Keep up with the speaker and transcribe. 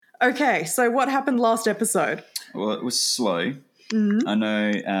Okay, so what happened last episode? Well, it was slow. Mm-hmm. I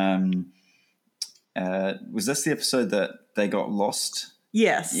know. Was this the episode that they got lost?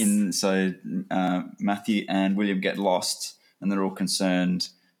 Yes. So Matthew and William get lost, and they're all concerned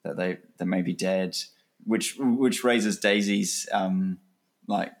that they may be dead, which raises Daisy's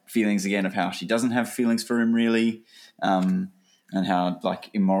feelings again of how she doesn't have feelings for him really, and how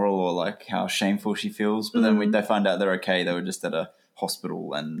immoral or how shameful she feels. But then they find out they're okay. They were just at a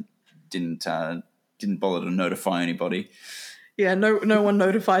hospital and didn't bother to notify anybody. Yeah, no one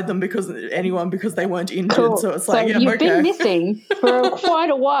notified them because they weren't injured. Cool. So it's you've been missing for quite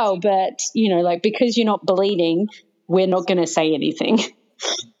a while, but because you're not bleeding, we're not going to say anything.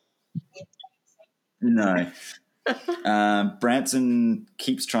 No. Branson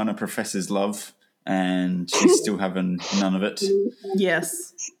keeps trying to profess his love, and she's still having none of it.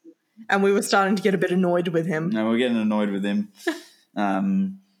 Yes. And we were starting to get a bit annoyed with him. No, we're getting annoyed with him.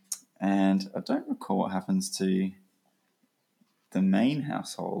 And I don't recall what happens to the main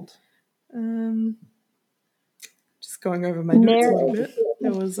household. Just going over my notes a little bit.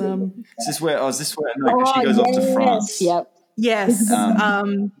 There was Is this where she goes off to France? Yep. Yes.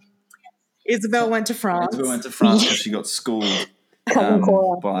 Isabel went to France. Isabel went to France because she got schooled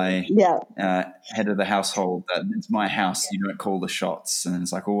by head of the household that it's my house, you don't call the shots. And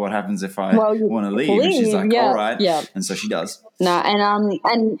it's well, what happens if I want to leave? And she's like, all right. Yeah. And so she does. No,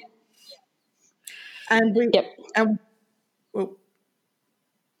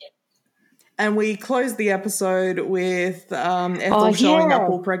 and we closed the episode with Ethel showing up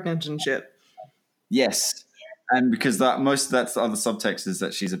all pregnant and shit. Yes. And because most of that's the other subtext is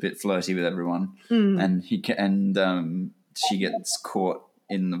that she's a bit flirty with everyone, and she gets caught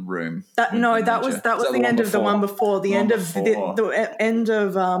in the room. That was the end of the one before. The end of the end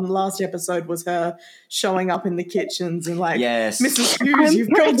of last episode was her showing up in the kitchens and yes, Mrs. Hughes, you've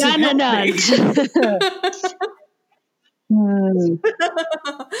got to help me.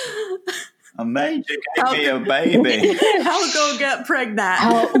 A major give me a baby. How go get pregnant?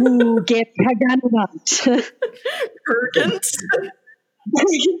 How get pregnant? Purgant?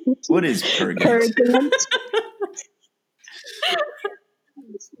 What is purgant?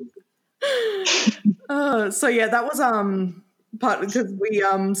 That was part because we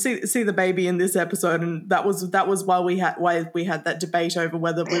see the baby in this episode, and that was why we had that debate over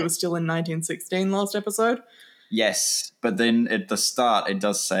whether we were still in 1916 last episode. Yes, but then at the start it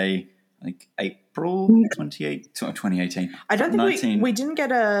does say April 2018. I don't think we didn't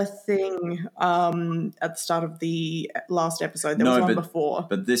get a thing at the start of the last episode. There was one before.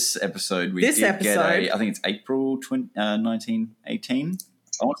 But this episode get I think it's April 1918.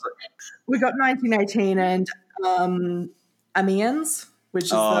 We got 1918 and Amiens, which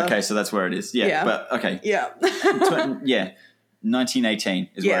is okay, so that's where it is. Yeah. But okay. Yeah. 1918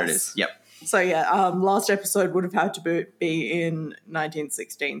 is where it is. Yep. So last episode would have had to be in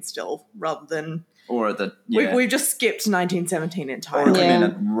 1916 still, rather than we just skipped 1917 entirely. Or it could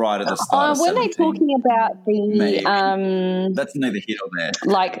have right at the start. Were they talking about the that's neither here nor there.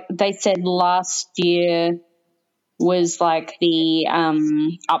 They said last year was the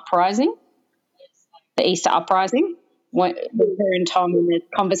uprising, the Easter uprising. With her and Tom in the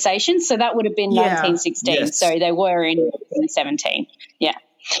conversation, so that would have been 1916. Yes. So they were in 17. Yeah.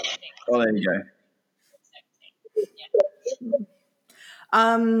 Oh, there you go.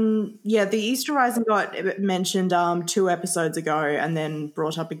 The Easter Rising got mentioned 2 episodes ago and then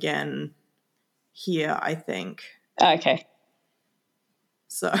brought up again here, I think. Okay.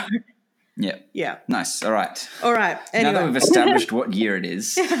 So. Yeah. Yeah. Nice. All right. Anyway. Now that we've established what year it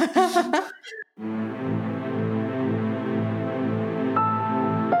is.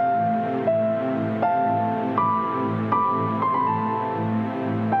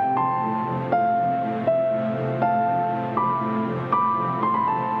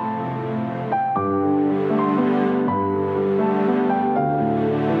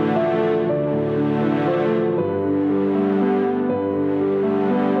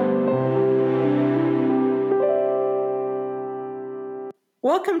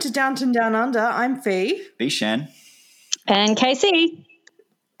 Welcome to Downton Down Under. I'm Fee. Bishan. And Casey.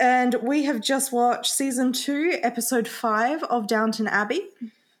 And we have just watched season 2, episode 5 of Downton Abbey.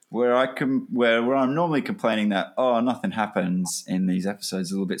 Where I'm normally complaining that nothing happens in these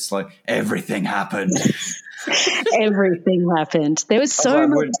episodes, a little bit slow. Everything happened. Everything happened. There was so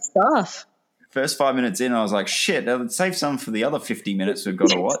much stuff. First 5 minutes in, I was like, "Shit! Let's save some for the other 50 minutes we've got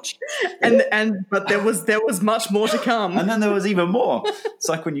to watch." But there was much more to come. And then there was even more. It's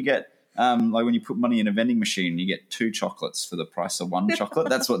like when you get like when you put money in a vending machine, you get 2 chocolates for the price of 1 chocolate.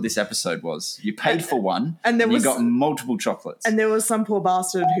 That's what this episode was. You paid for one, and you got multiple chocolates. And there was some poor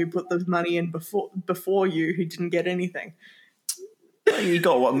bastard who put the money in before you who didn't get anything. You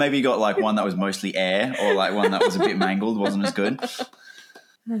got what? Maybe you got like one that was mostly air, or like one that was a bit mangled, wasn't as good.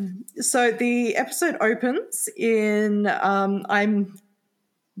 So the episode opens in I'm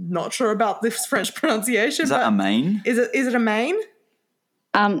not sure about this French pronunciation. Is that Amiens? Is it Amiens?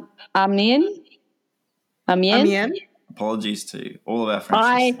 Amiens. Amiens. Apologies to all of our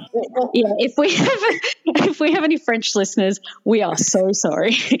French listeners. If we have any French listeners, we are so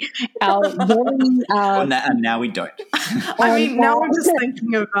sorry. And now we don't. I mean, now I'm just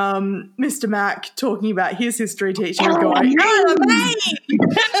thinking of Mr. Mac talking about his history teacher and going, That's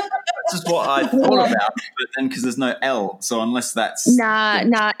just what I thought about, but then because there's no L, so unless that's...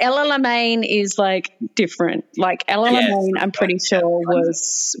 Nah, Ella Lamaine is, like, different. Like, Ella Lamaine, I'm pretty sure,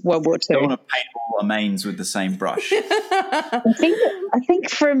 was World War II. I don't want to paint all Lamaines with the same brush. I think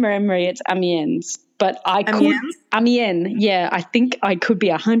from memory it's Amiens, but Amiens, yeah, I think I could be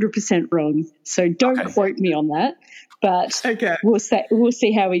 100% wrong, so don't quote me on that, but we'll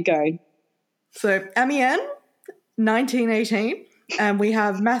see how we go. So, Amiens, 1918. And we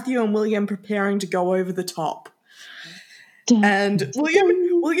have Matthew and William preparing to go over the top. And William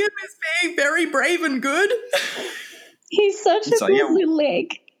is being very brave and good. He's such a good little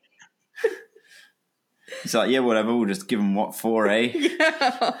leg. He's like, yeah, whatever, we'll just give him 4, eh?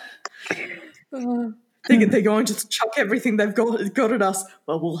 Yeah. They're going to chuck everything they've got at us.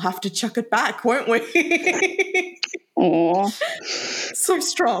 Well, we'll have to chuck it back, won't we? Aww. So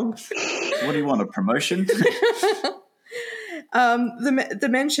strong. What do you want, a promotion? The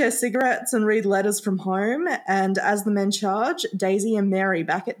men share cigarettes and read letters from home, and as the men charge, Daisy and Mary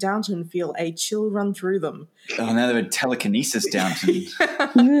back at Downton feel a chill run through them. Oh, now they're in telekinesis, Downton.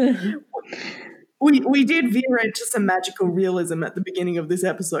 We did veer into some magical realism at the beginning of this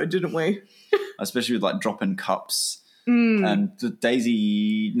episode, didn't we? Especially with, like, dropping cups. And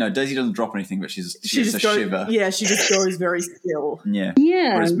Daisy doesn't drop anything, but she just goes, shiver. Yeah, she just goes very still. Yeah.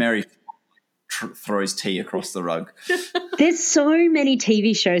 Whereas Mary throws tea across the rug. There's so many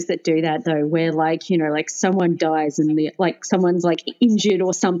TV shows that do that though, where like someone dies and someone's like injured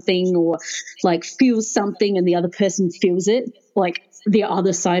or something, or like feels something and the other person feels it, like the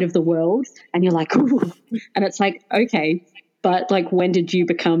other side of the world, and you're like, ooh. And it's like, okay, but like when did you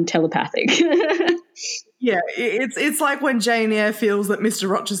become telepathic? Yeah, it's like when Jane Eyre feels that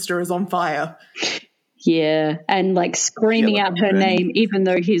Mr. Rochester is on fire. Yeah, and like screaming out her name even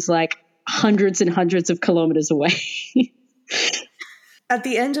though he's like hundreds and hundreds of kilometers away. At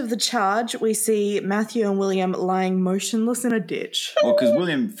the end of the charge, we see Matthew and William lying motionless in a ditch. Well, because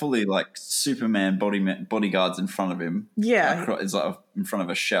William fully, like, Superman bodyguards in front of him. Yeah. Is like in front of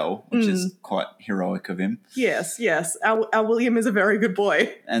a shell, which is quite heroic of him. Yes. Our William is a very good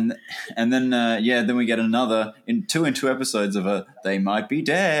boy. And then then we get another two episodes of They Might Be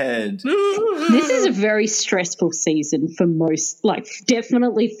Dead. This is a very stressful season for most, like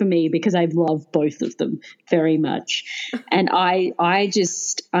definitely for me, because I love both of them very much. And I'm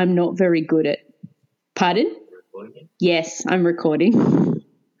not very good at, pardon? Yes, I'm recording.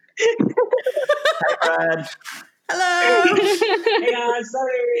 Hey, Brad. Hello. Hey guys,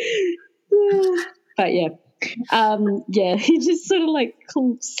 sorry. But yeah, he just sort of like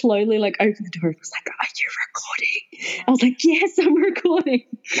slowly like opened the door and was like, "Are you recording?" I was like, "Yes, I'm recording."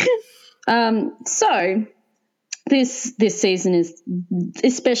 So this season is,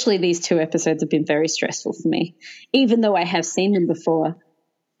 especially these 2 episodes, have been very stressful for me. Even though I have seen them before,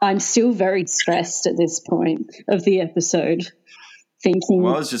 I'm still very stressed at this point of the episode, thinking.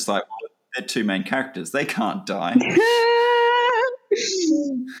 Well, I was just like, they're 2 main characters. They can't die.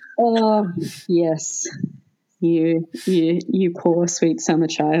 Oh, yes. You poor sweet summer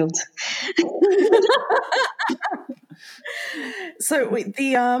child. So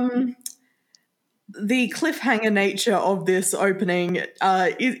the cliffhanger nature of this opening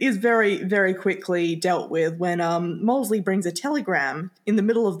is very, very quickly dealt with when Molesley brings a telegram in the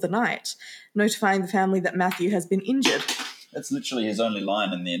middle of the night notifying the family that Matthew has been injured. That's literally his only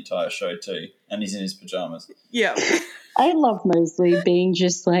line in the entire show too, and he's in his pajamas. Yeah. I love Molesley being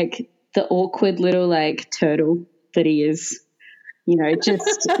just like the awkward little like turtle that he is. You know,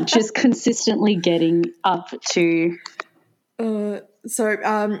 just consistently getting up to...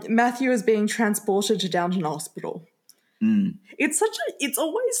 So Matthew is being transported to Downton Hospital. It's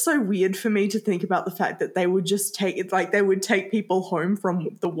always so weird for me to think about the fact that they would just take people home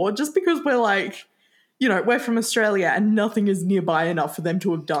from the ward just because we're like, you know, we're from Australia and nothing is nearby enough for them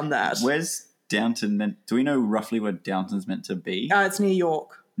to have done that. Where's Downton meant? Do we know roughly where Downton's meant to be? It's near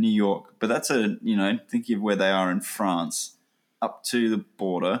York. New York, but that's thinking of where they are in France, up to the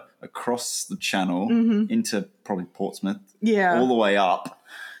border, across the channel, into probably Portsmouth, all the way up.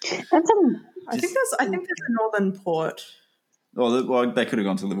 I think there's a northern port. Well, they could have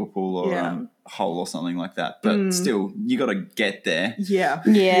gone to Liverpool or Hull or something like that, but still, you got to get there.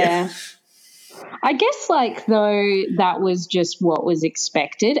 Yeah. I guess, like, though, that was just what was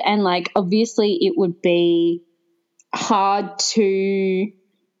expected, and, like, obviously it would be hard to,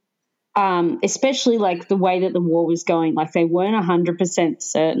 especially, like, the way that the war was going, like, they weren't 100%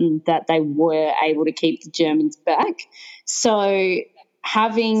 certain that they were able to keep the Germans back. So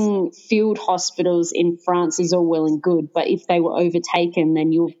having field hospitals in France is all well and good, but if they were overtaken,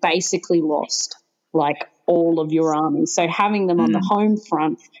 then you've basically lost, like, all of your army. So having them on the home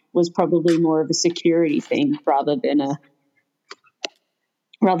front was probably more of a security thing rather than a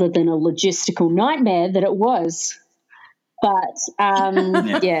logistical nightmare that it was. But I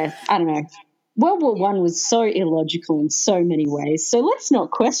don't know. World War I was so illogical in so many ways. So let's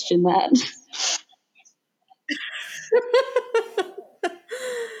not question that.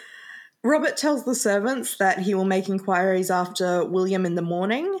 Robert tells the servants that he will make inquiries after William in the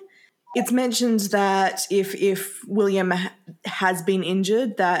morning. It's mentioned that if William has been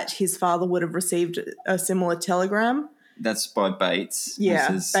injured, that his father would have received a similar telegram. That's by Bates.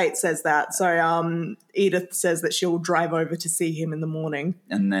 Yeah, Bates says that. So Edith says that she'll drive over to see him in the morning.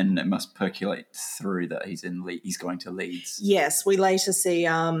 And then it must percolate through that he's going to Leeds. Yes, we later see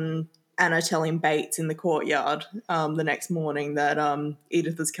Anna telling Bates in the courtyard the next morning that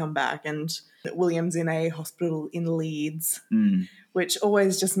Edith has come back and that William's in a hospital in Leeds, which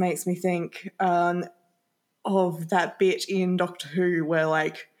always just makes me think of that bit in Doctor Who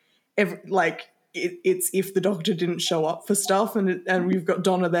where it's if the doctor didn't show up for stuff and we've got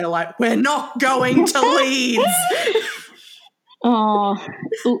Donna there like, we're not going to Leeds. Oh,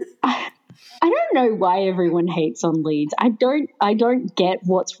 I don't know why everyone hates on Leeds. I don't get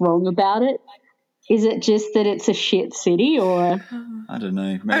what's wrong about it. Is it just that it's a shit city, or I don't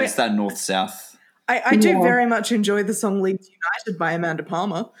know. Maybe it's that north-south. I do very much enjoy the song Leeds United by Amanda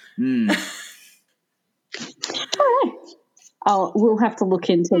Palmer. All right. Oh, we'll have to look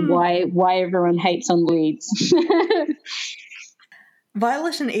into why everyone hates on Leeds.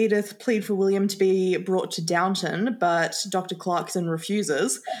 Violet and Edith plead for William to be brought to Downton, but Dr. Clarkson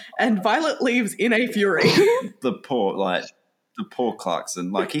refuses, and Violet leaves in a fury. The poor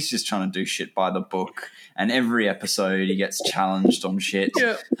Clarkson, like, he's just trying to do shit by the book, and every episode he gets challenged on shit,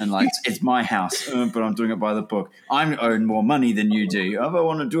 and like, it's my house, but I'm doing it by the book. I earn more money than you do. I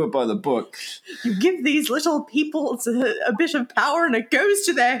want to do it by the book. You give these little people a bit of power, and it goes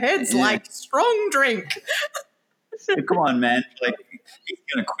to their heads like strong drink. Come on, man! Like, he's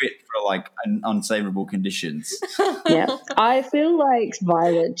gonna quit for like unsavourable conditions. Yeah, I feel like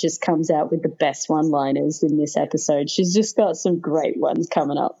Violet just comes out with the best one-liners in this episode. She's just got some great ones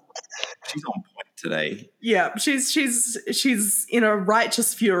coming up. She's on point today. Yeah, she's in a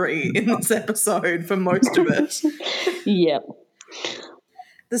righteous fury in this episode for most of it. Yep.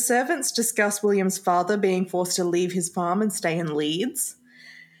 The servants discuss William's father being forced to leave his farm and stay in Leeds.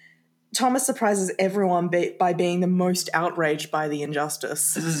 Thomas surprises everyone by being the most outraged by the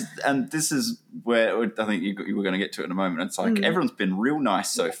injustice. This is where I think you were going to get to it in a moment. It's like everyone's been real nice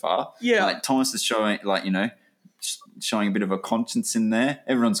so far. Yeah. Like, Thomas is showing, like, showing a bit of a conscience in there.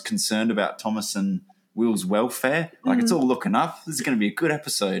 Everyone's concerned about Thomas and Will's welfare. Like, it's all looking up. This is going to be a good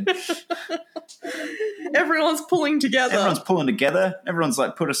episode. Everyone's pulling together. Everyone's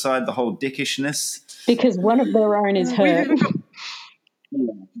like put aside the whole dickishness. Because one of their own is hurt.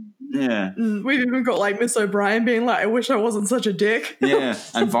 Yeah. We've even got like Miss O'Brien being like, I wish I wasn't such a dick. Yeah.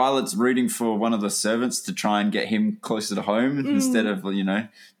 And Violet's rooting for one of the servants to try and get him closer to home instead of,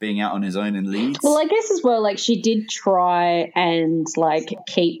 being out on his own in Leeds. Well, I guess as well, like, she did try and like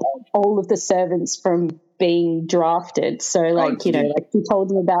keep all of the servants from being drafted. So like, she told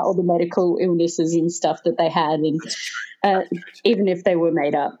them about all the medical illnesses and stuff that they had, and even if they were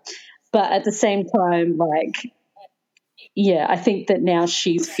made up. But at the same time, like, yeah, I think that now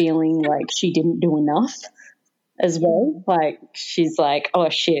she's feeling like she didn't do enough as well. Like, she's like, oh,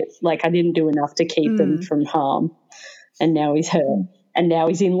 shit, like, I didn't do enough to keep him from harm, and now he's hurt, and now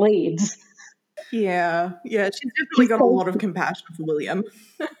he's in Leeds. Yeah, she's definitely got a lot of compassion for William.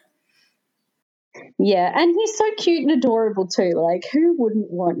 Yeah, and he's so cute and adorable too. Like, who wouldn't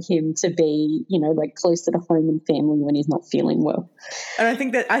want him to be, like, closer to home and family when he's not feeling well? And I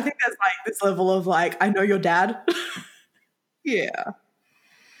think that's like this level of like, I know your dad. Yeah.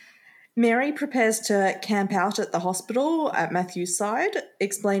 Mary prepares to camp out at the hospital at Matthew's side,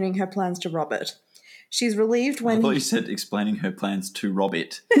 explaining her plans to Robert. She's relieved I when thought you said explaining her plans to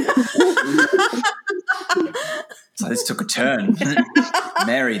Robert. So this took a turn.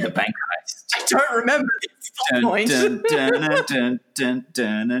 Mary, the bank heist. I don't remember this Dun, point. dun, dun, dun, dun,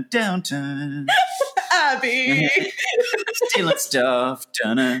 dun, dun, downturn. Abby. Stealing stuff.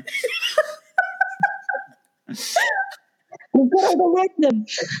 Dun, We've got to elect them.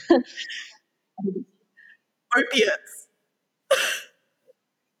 Opiates.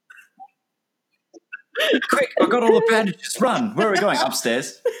 Quick, I got all the bandages. Run. Where are we going?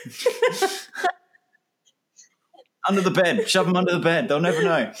 Upstairs. Under the bed. Shove them under the bed. They'll never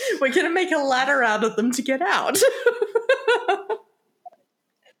know. We're going to make a ladder out of them to get out. Why?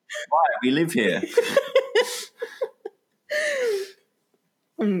 We live here.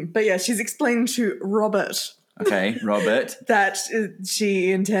 But yeah, she's explaining to Robert Okay, Robert. that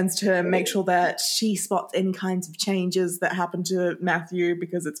she intends to make sure that she spots any kinds of changes that happen to Matthew,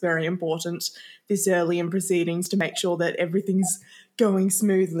 because it's very important this early in proceedings to make sure that everything's going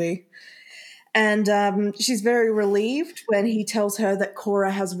smoothly. And she's very relieved when he tells her that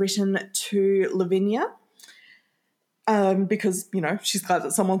Cora has written to Lavinia, because, she's glad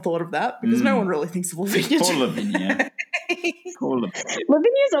that someone thought of that, because no one really thinks of Lavinia. Poor Lavinia. Poor Lavinia.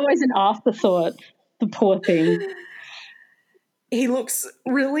 Lavinia's always an afterthought. The poor thing. He looks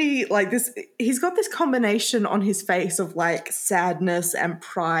really like this. He's got this combination on his face of like sadness and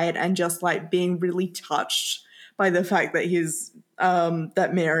pride and just like being really touched by the fact that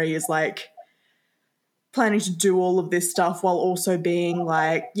that Mary is like planning to do all of this stuff while also being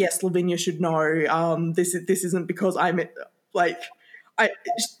like, yes, Lavinia should know. This isn't because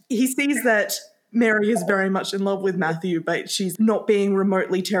he sees that Mary is very much in love with Matthew, but she's not being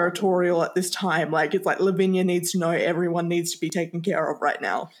remotely territorial at this time. Like, it's like Lavinia needs to know everyone needs to be taken care of right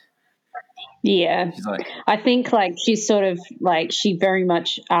now. Yeah. She's like, I think like she's sort of like she very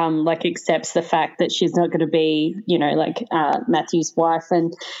much like accepts the fact that she's not going to be, Matthew's wife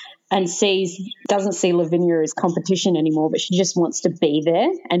and doesn't see Lavinia as competition anymore, but she just wants to be there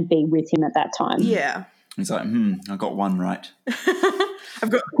and be with him at that time. Yeah. he's like, I got one right.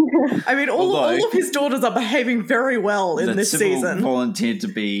 All of his daughters are behaving very well in this season. Volunteered to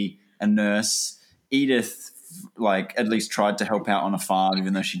be a nurse. Edith, at least tried to help out on a farm,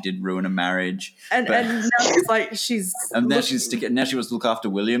 even though she did ruin a marriage. And now she's now she wants to look after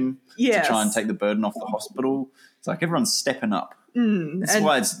William to try and take the burden off the hospital. It's like everyone's stepping up. That's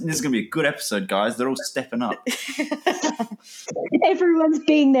why this is going to be a good episode, guys. They're all stepping up. Everyone's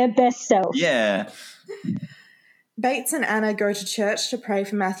being their best self. Yeah. Bates and Anna go to church to pray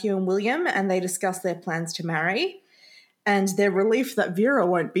for Matthew and William, and they discuss their plans to marry. And they're relieved that Vera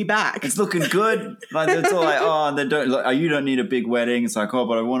won't be back. It's looking good. It's all you don't need a big wedding. It's like,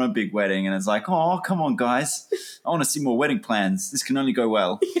 but I want a big wedding. And it's like, come on, guys. I want to see more wedding plans. This can only go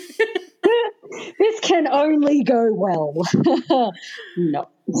well. This can only go well. No.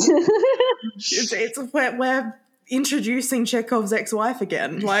 We're introducing Chekhov's ex-wife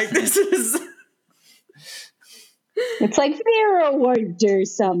again. This is... It's like Vera won't do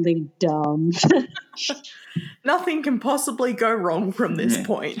something dumb. Nothing can possibly go wrong from this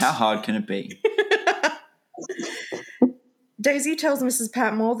point. How hard can it be? Daisy tells Mrs.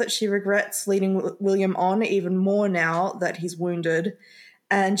 Patmore that she regrets leading William on even more now that he's wounded,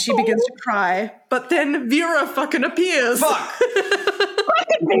 and she begins to cry, but then Vera fucking appears. Fuck!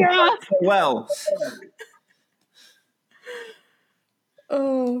 Fucking Vera! Well.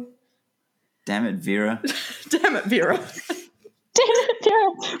 Oh. Damn it, Vera. Damn it, Vera. Damn it, Vera.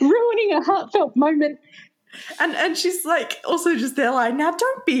 Ruining a heartfelt moment. And she's also just there now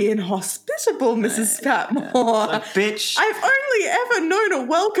don't be inhospitable, Mrs. Patmore. Bitch. I've only ever known a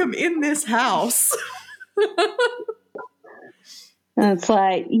welcome in this house. And it's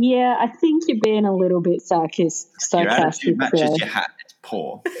like, yeah, I think you're being a little bit sarcastic. Your attitude matches your hat. It's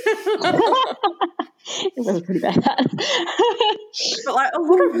poor. It was pretty bad. But a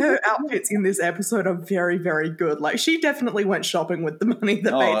lot of her outfits in this episode are very, very good. She definitely went shopping with the money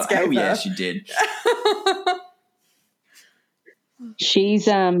that Bates gave her. Yeah, she did. She's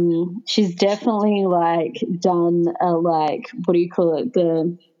definitely done what do you call it?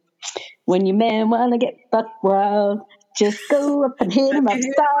 When your man wanna get buck wild, just go up and hit him up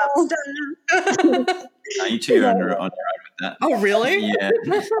style. No, you two are on your own with that. Oh, really? Yeah.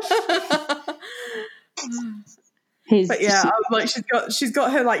 But she's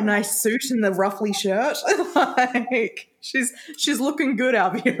got her nice suit and the ruffly shirt. She's looking good,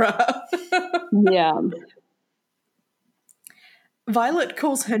 Alvira. Yeah. Violet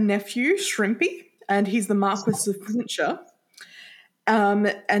calls her nephew Shrimpy, and he's the Marquis of Flintshire.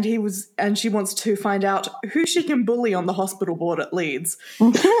 And she wants to find out who she can bully on the hospital board at Leeds.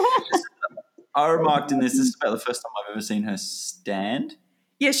 I remarked in this is about the first time I've ever seen her stand.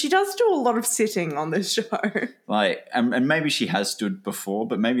 Yeah, she does do a lot of sitting on this show. Like, and maybe she has stood before,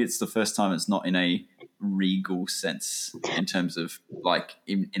 but maybe it's the first time it's not in a regal sense in terms of like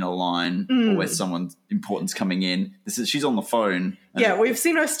in a line or where someone's importance coming in. She's on the phone. Yeah, we've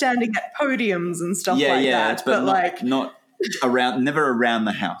seen her standing at podiums and stuff like that. But not around, never around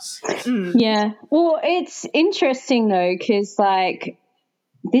the house. Yeah. Well, it's interesting though, because like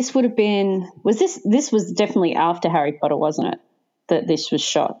this would have been this was definitely after Harry Potter, wasn't it? That this was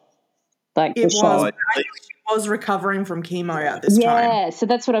shot. Like it was. I think she was recovering from chemo at this time. Yeah, so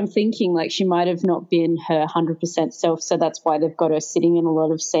that's what I'm thinking. Like she might have not been her 100% self, so that's why they've got her sitting in a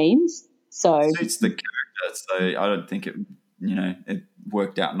lot of scenes. So it suits the character. So I don't think it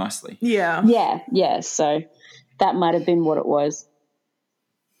worked out nicely. Yeah. Yeah. So that might have been what it was.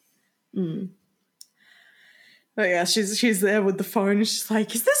 But yeah, she's there with the phone and she's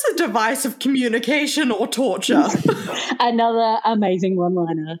like, is this a device of communication or torture? Another amazing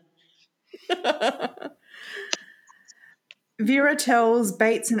one-liner. Vera tells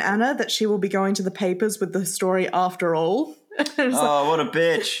Bates and Anna that she will be going to the papers with the story after all. What a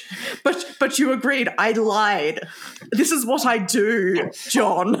bitch. But you agreed. I lied. This is what I do,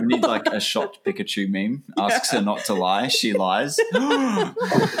 John. We need like a shot Pikachu meme. Asks her not to lie. She lies.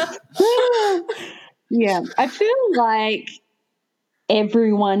 Yeah, I feel like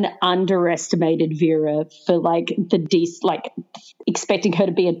everyone underestimated Vera for like expecting her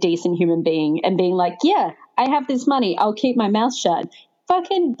to be a decent human being and being like, yeah, I have this money, I'll keep my mouth shut.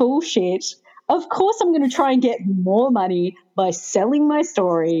 Fucking bullshit. Of course I'm going to try and get more money by selling my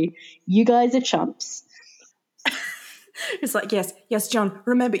story. You guys are chumps. It's like, yes, John,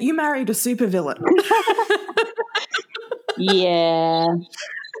 remember, you married a supervillain. Yeah.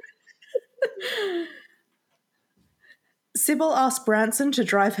 Sybil asks Branson to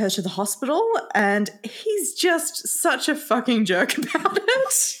drive her to the hospital, and he's just such a fucking jerk about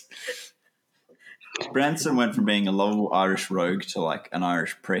it. Branson went from being a lovable Irish rogue to like an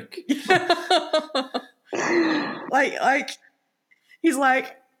Irish prick. like he's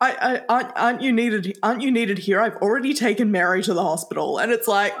like, aren't you needed here? I've already taken Mary to the hospital, and it's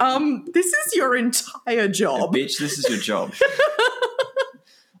like, this is your entire job, bitch. This is your job.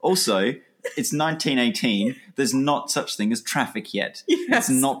 Also, it's 1918. There's not such thing as traffic yet. Yes.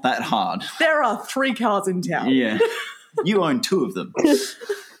 It's not that hard. There are 3 cars in town. Yeah, you own 2 of them.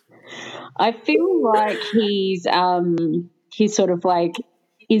 I feel like he's sort of like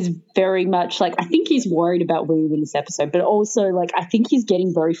is very much like, I think he's worried about William in this episode, but also like I think he's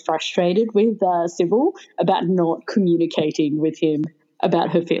getting very frustrated with Sybil about not communicating with him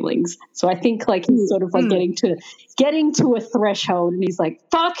about her feelings. So I think like he's sort of like getting to a threshold, and he's like,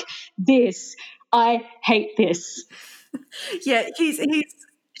 fuck this, I hate this. Yeah, she's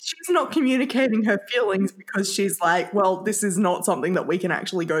not communicating her feelings because she's like, well, this is not something that we can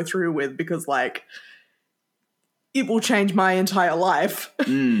actually go through with because like it will change my entire life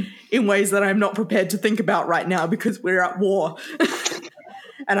in ways that I'm not prepared to think about right now because we're at war.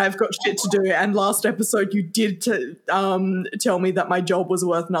 And I've got shit to do. And last episode you did tell me that my job was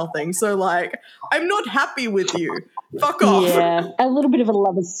worth nothing. So, like, I'm not happy with you. Fuck off. Yeah, a little bit of a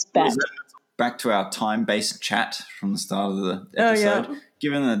lover's spat. Back to our time-based chat from the start of the episode. Oh, yeah.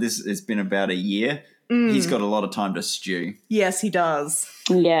 Given that it's been about a year, he's got a lot of time to stew. Yes, he does.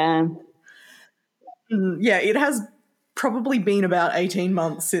 Yeah. Yeah, it has probably been about 18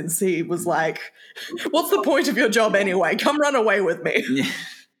 months since he was like, what's the point of your job anyway? Come run away with me. Yeah.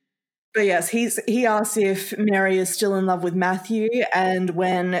 But yes, he asks if Mary is still in love with Matthew, and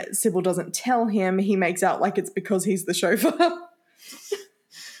when Sybil doesn't tell him, he makes out like it's because he's the chauffeur.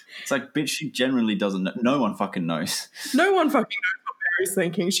 It's like, bitch, she generally doesn't know. No one fucking knows. No one fucking knows what Mary's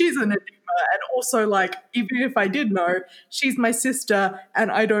thinking. She's an enigma, and also, like, even if I did know, she's my sister,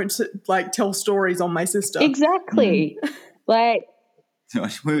 and I don't, like, tell stories on my sister. Exactly. Like,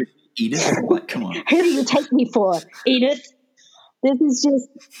 Edith? Like, come on. who do you take me for, Edith? This is just...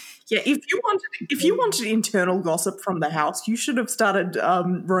 Yeah, if you wanted internal gossip from the house, you should have started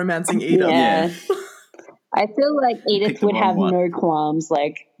romancing Edith. Yeah. I feel like Edith would have one. no qualms,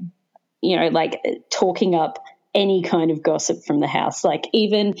 like, you know, like talking up any kind of gossip from the house. Like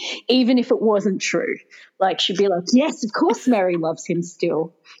even if it wasn't true, like she'd be like, yes, of course Mary loves him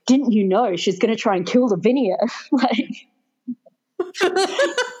still. Didn't you know she's going to try and kill Lavinia? Like,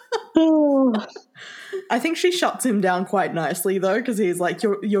 I think she shuts him down quite nicely though, because he's like,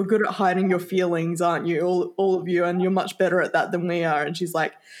 you're good at hiding your feelings, aren't you? All of you, and you're much better at that than we are. And she's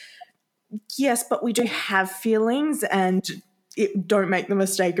like, yes, but we do have feelings, and don't make the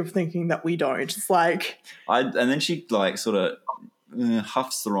mistake of thinking that we don't. It's like, And then she like sort of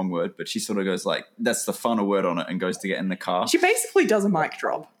huff's the wrong word, but she sort of goes like, that's the funner word on it, and goes to get in the car. She basically does a mic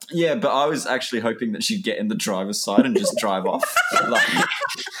drop. Yeah, but I was actually hoping that she'd get in the driver's side and just drive off. Like,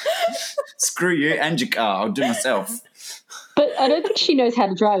 screw you and your car, I'll do myself. But I don't think she knows how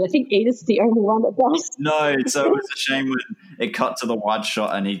to drive. I think Edith's the only one that does. No, so it was a shame when it cut to the wide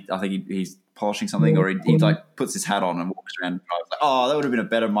shot and he's polishing something, or he like puts his hat on and walks around and drives. Like, oh, that would have been a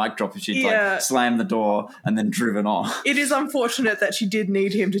better mic drop if she'd like slammed the door and then driven off. It is unfortunate that she did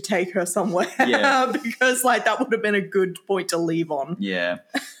need him to take her somewhere. Yeah. Because like that would have been a good point to leave on. Yeah.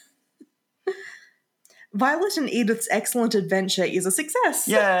 Violet and Edith's excellent adventure is a success.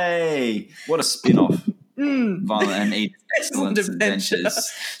 Yay! What a spin-off. Violet and Edith's excellent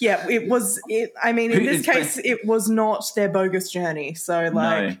adventures. Yeah, it was. I mean, in this case, it was not their bogus journey. So,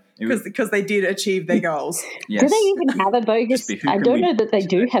 like, because they did achieve their goals. Yes. Do they even have a bogus? I don't know that they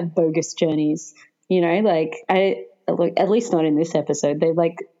do have bogus journeys. You know, like at least not in this episode. They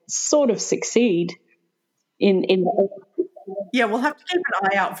like sort of succeed in the. Yeah, we'll have to keep an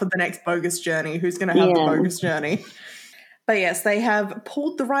eye out for the next bogus journey. Who's going to have the bogus journey? But yes, they have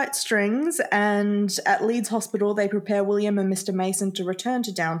pulled the right strings, and at Leeds Hospital, they prepare William and Mr. Mason to return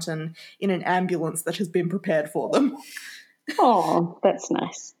to Downton in an ambulance that has been prepared for them. Oh, that's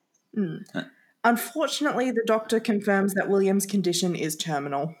nice. Unfortunately, the doctor confirms that William's condition is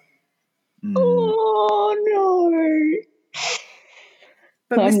terminal. Oh, no.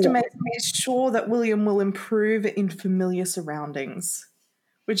 But Mr. Mason is sure that William will improve in familiar surroundings,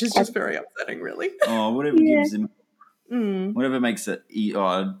 which is just very upsetting, really. Oh, whatever gives him... Whatever makes it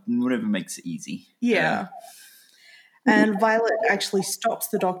easy. Yeah. And Violet actually stops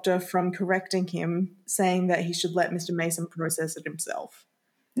the doctor from correcting him, saying that he should let Mr. Mason process it himself.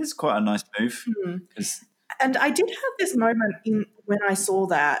 This is quite a nice move. And I did have this moment when I saw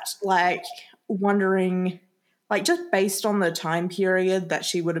that, like, wondering, like, just based on the time period that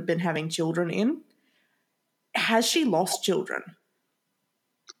she would have been having children in, has she lost children?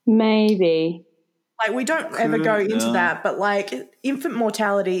 Maybe. Like, we don't ever go into that, but, like, infant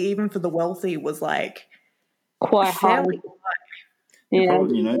mortality, even for the wealthy, was, like, quite high. Yeah.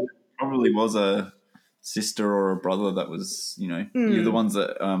 Probably was a sister or a brother that was, you're the ones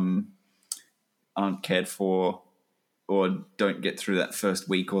that aren't cared for or don't get through that first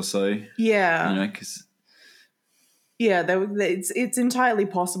week or so. Yeah. Because... Yeah, it's entirely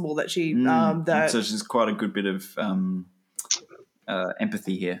possible that she... so she's quite a good bit of...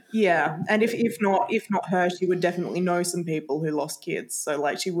 empathy here. Yeah, and if not her, she would definitely know some people who lost kids. So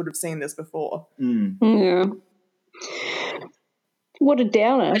like she would have seen this before. Yeah. What a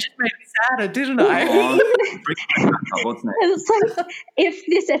downer! I just made me sadder, didn't I? What's next? It's like if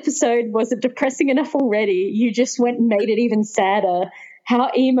this episode wasn't depressing enough already, you just went and made it even sadder.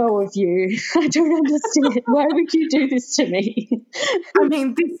 How emo of you. I don't understand. Why would you do this to me? I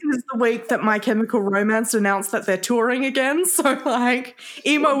mean, this is the week that My Chemical Romance announced that they're touring again. So, like,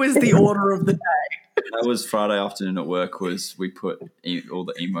 emo is the order of the day. That was Friday afternoon at work. We put all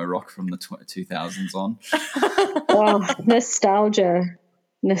the emo rock from the 2000s on. Oh, nostalgia.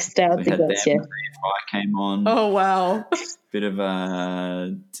 Nostalgia. We had them, Fire came on. Oh, wow. Bit of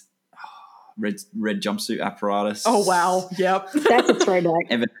a... Red jumpsuit apparatus. Oh, wow. Yep. That's a throwback.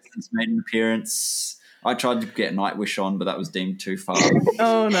 Evanescence made an appearance. I tried to get Nightwish on, but that was deemed too far.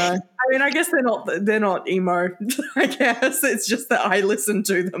 Oh, no. I mean, I guess they're not emo, I guess. It's just that I listened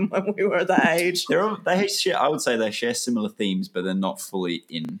to them when we were that age. I would say they share similar themes, but they're not fully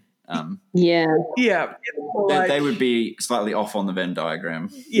in. Yeah. They would be slightly off on the Venn diagram.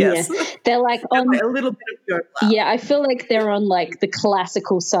 Yes. Yeah. They're like on a little bit of go. Yeah, I feel like they're on like the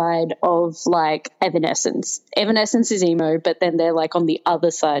classical side of like Evanescence. Evanescence is emo, but then they're like on the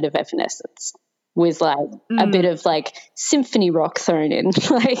other side of Evanescence with like a bit of like symphony rock thrown in.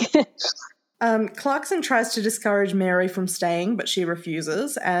 Clarkson tries to discourage Mary from staying, but she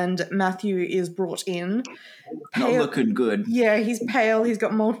refuses, and Matthew is brought in. Not looking good. Yeah, he's pale. He's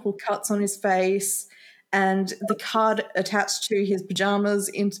got multiple cuts on his face, and the card attached to his pajamas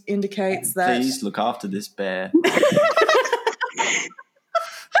indicates that... Please look after this bear.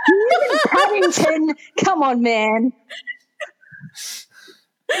 Paddington, come on, man.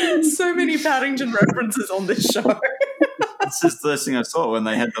 So many Paddington references on this show. That's just the first thing I saw when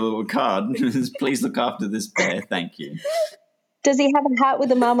they had the little card. Please look after this bear. Thank you. Does he have a hat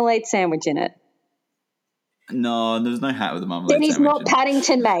with a marmalade sandwich in it? No, there's no hat with a marmalade sandwich. Then he's not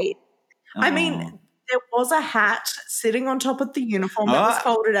Paddington, mate. I mean, there was a hat sitting on top of the uniform that was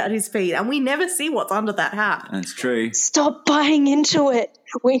folded at his feet, and we never see what's under that hat. That's true. Stop buying into it.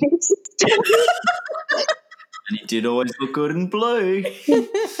 We need to stop. And he did always look good in blue.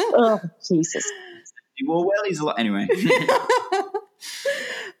 Oh, Jesus. Well, he's a lot anyway.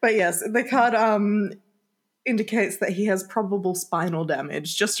 But yes, the card indicates that he has probable spinal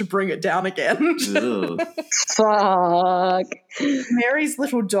damage, just to bring it down again. Ugh. Fuck. Mary's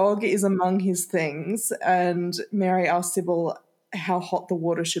little dog is among his things, and Mary asks Sybil how hot the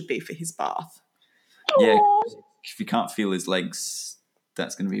water should be for his bath. Yeah, if you can't feel his legs,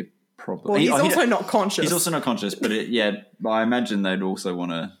 that's going to be a problem. Well, he's also not conscious. He's also not conscious, but I imagine they'd also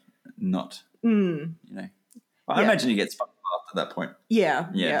want to not, you know. I imagine he gets fucked up at that point.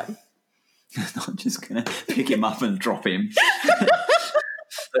 Yeah. Not just going to pick him up and drop him.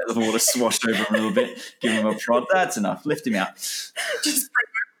 Let the water swash over him a little bit, give him a prod. That's enough. Lift him out. Just bring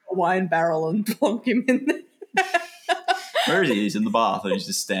a wine barrel and plonk him in there. Where is he? He's in the bath and he's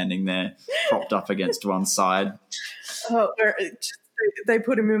just standing there, propped up against one side. They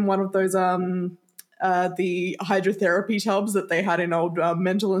put him in one of those the hydrotherapy tubs that they had in old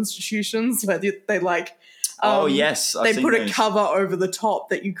mental institutions, where they like. Yes, they put a cover over the top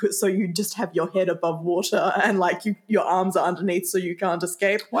that you could, so you just have your head above water and like your arms are underneath, so you can't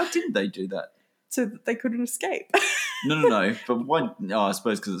escape. Why didn't they do that? So that they couldn't escape. No. But why? Oh, I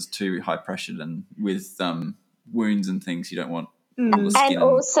suppose because it's too high pressured and with wounds and things, you don't want. All the skin And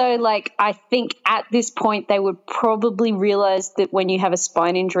also, like, I think at this point they would probably realize that when you have a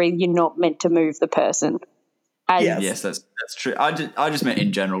spine injury, you're not meant to move the person. Yes, that's true. I just meant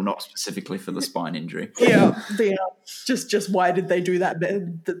in general, not specifically for the spine injury. Yeah. Just why did they do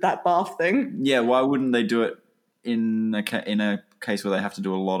that bath thing? Yeah, why wouldn't they do it in a case where they have to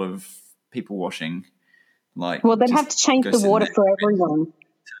do a lot of people washing? Like, well, they'd have to change the water for everyone.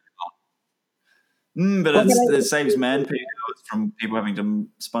 But it saves man-power from people having to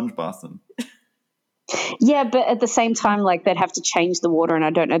sponge bath them. Yeah, but at the same time, like, they'd have to change the water, and I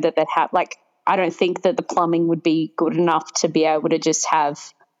don't know that they'd have, like, I don't think that the plumbing would be good enough to be able to just have,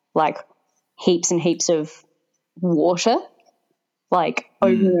 like, heaps and heaps of water, like,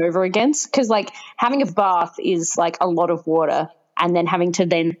 over and over again. Because, like, having a bath is, like, a lot of water, and then having to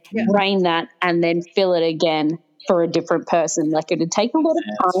then drain that and then fill it again for a different person. Like, it would take a lot of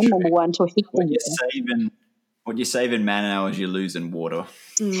time, number one, to heat the water. What you save in man hours, you lose in water.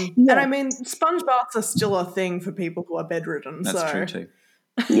 Yeah. And, I mean, sponge baths are still a thing for people who are bedridden. That's true too.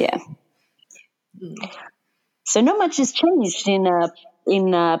 Yeah. So not much has changed in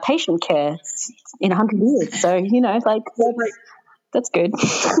patient care in 100 years. So, you know, like that's good.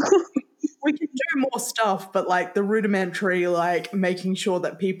 We can do more stuff, but like the rudimentary, like making sure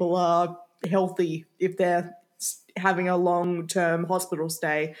that people are healthy if they're having a long-term hospital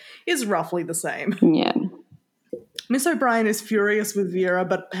stay is roughly the same. Yeah. Miss O'Brien is furious with Vera,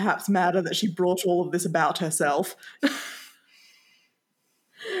 but perhaps madder that she brought all of this about herself.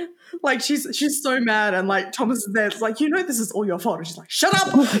 Like, she's so mad, and, like, Thomas is there. It's like, you know this is all your fault. And she's like, shut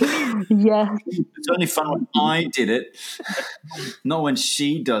up! Yeah. It's only fun when I did it, not when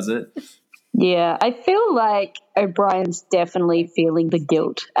she does it. Yeah, I feel like O'Brien's definitely feeling the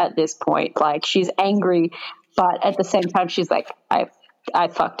guilt at this point. Like, she's angry, but at the same time, she's like, I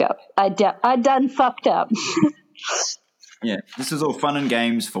fucked up. I done fucked up. Yeah, this was all fun and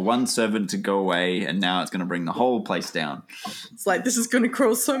games for one servant to go away, and now it's going to bring the whole place down. It's like, this is going to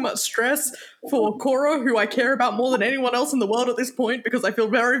cause so much stress for Cora, who I care about more than anyone else in the world at this point, because I feel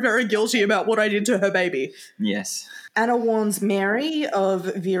very, very guilty about what I did to her baby. Yes. Anna warns Mary of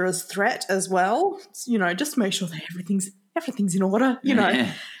Vera's threat as well. You know, just make sure that everything's in order. You know,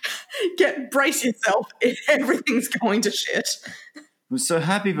 brace yourself. Everything's going to shit. I was so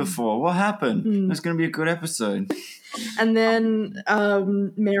happy before. What happened? It's going to be a good episode. And then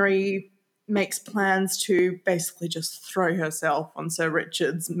Mary makes plans to basically just throw herself on Sir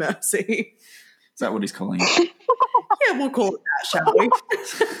Richard's mercy. Is that what he's calling it? Yeah, we'll call it that, shall we?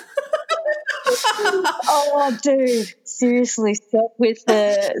 Oh, dude, seriously, stop with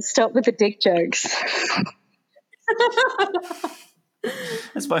the dick jokes.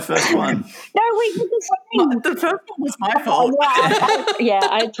 That's my first one. No, we did the same. The first one was my fault.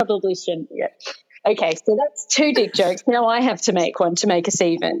 I probably shouldn't. Yeah. Okay, so that's 2 dick jokes. Now I have to make one to make us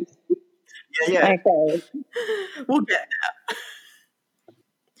even. Yeah. Okay. We'll get there.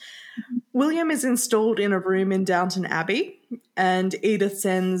 William is installed in a room in Downton Abbey, and Edith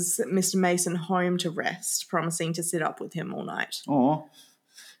sends Mr. Mason home to rest, promising to sit up with him all night. Oh,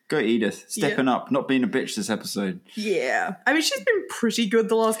 Go Edith, stepping up, not being a bitch this episode. Yeah. I mean, she's been pretty good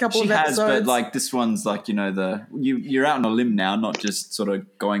the last couple of episodes. She has, but like this one's like, you're out on a limb now, not just sort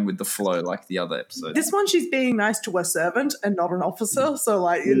of going with the flow like the other episodes. This one, she's being nice to a servant and not an officer, so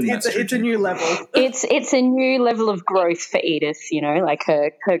like it's a new level. It's a new level of growth for Edith, like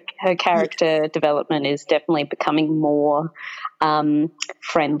her character development is definitely becoming more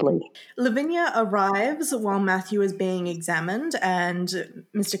friendly. Lavinia arrives while Matthew is being examined, and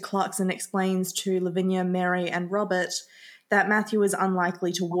Mr. Clarkson explains to Lavinia, Mary, and Robert that Matthew is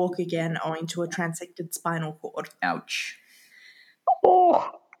unlikely to walk again owing to a transected spinal cord. Ouch.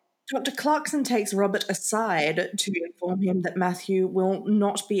 Oh. Dr. Clarkson takes Robert aside to inform him that Matthew will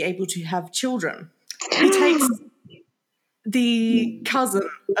not be able to have children. He takes the cousin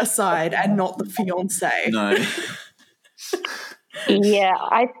aside and not the fiancé. No. Yeah,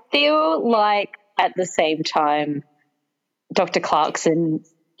 I feel like at the same time, Dr. Clarkson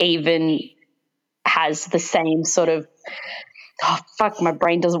even has the same sort of, my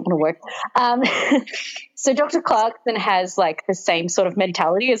brain doesn't want to work. So Dr. Clarkson has like the same sort of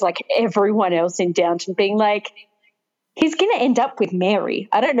mentality as like everyone else in Downton, being like, he's going to end up with Mary.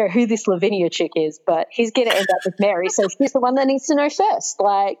 I don't know who this Lavinia chick is, but he's going to end up with Mary, so she's the one that needs to know first.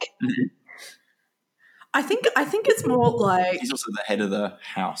 Like... I think it's more like he's also the head of the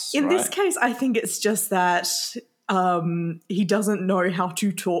house. In this case, I think it's just that he doesn't know how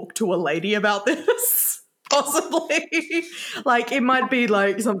to talk to a lady about this. Possibly, like it might be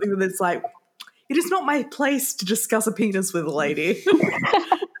like something that's like, it is not my place to discuss a penis with a lady.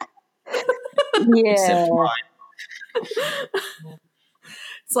 Yeah.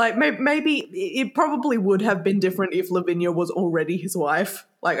 It's like maybe it probably would have been different if Lavinia was already his wife.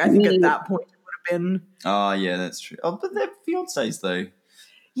 Like I think at that point. Been. Oh, yeah, that's true. Oh, but they're fiancés, though.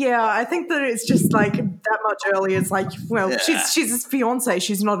 Yeah, I think that it's just like that much earlier. It's like, well, she's his fiancée.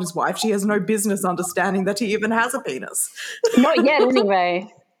 She's not his wife. She has no business understanding that he even has a penis. Not yet, anyway.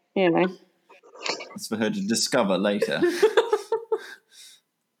 It's for her to discover later.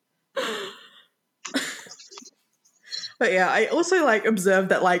 But yeah, I also like observed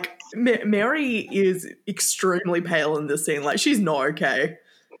that like Mary is extremely pale in this scene. Like she's not okay.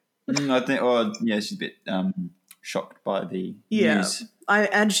 I think, she's a bit shocked by the news.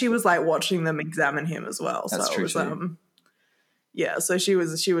 And she was like watching them examine him as well. That's so true. It was, so she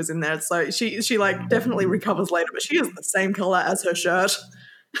was in there. So she like definitely recovers later, but she is the same color as her shirt,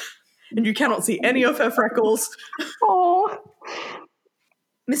 and you cannot see any of her freckles. Oh.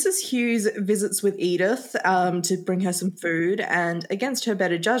 Mrs. Hughes visits with Edith to bring her some food, and against her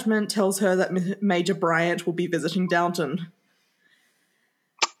better judgment, tells her that Major Bryant will be visiting Downton.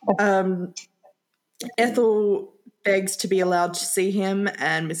 Ethel begs to be allowed to see him,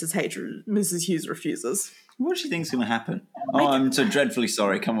 and Mrs. Hughes refuses. What does she think is going to happen? I'm so dreadfully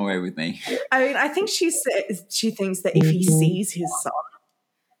sorry. Come away with me. I mean, I think she thinks that if he sees his son,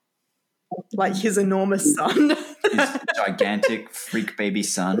 like his enormous son, his gigantic freak baby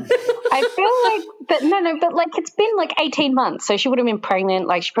son. I feel like, but like it's been like 18 months, so she would have been pregnant.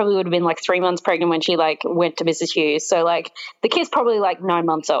 Like she probably would have been like 3 months pregnant when she like went to Mrs. Hughes. So like the kid's probably like 9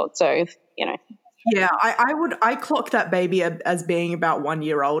 months old. So Yeah, I clock that baby as being about 1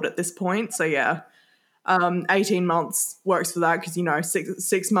 year old at this point. So yeah, 18 months works for that because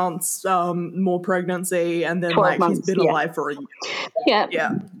 6 months more pregnancy, and then like he's been alive for a year.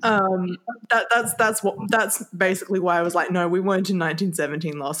 Yeah. That's basically why I was like, no, we weren't in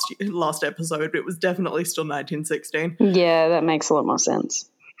 1917 last episode. It was definitely still 1916. Yeah, that makes a lot more sense.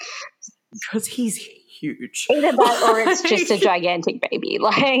 Because he's huge. Either that or it's just a gigantic baby.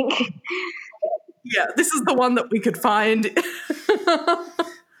 Like, yeah, this is the one that we could find.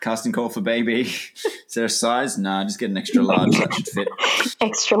 Casting call for baby. Is there a size? Nah, just get an extra large. That should fit.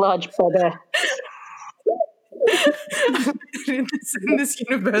 Extra large brother. in this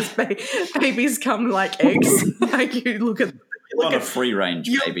universe, babies come like eggs. Like you look at. Not a free range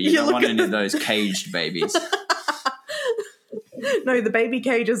baby. You don't want any of those caged babies. No, the baby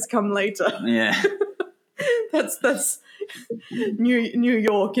cages come later. Yeah. That's New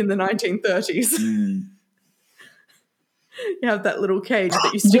York in the 1930s. Mm. You have that little cage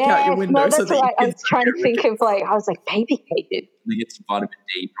that you stick out your window. That's so right. I was trying to think of I was like baby cages. They get some vitamin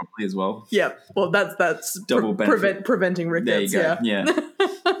D probably as well. Yeah, well that's double preventing rickets. There you go. Yeah.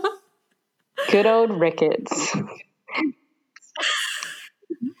 Good old rickets.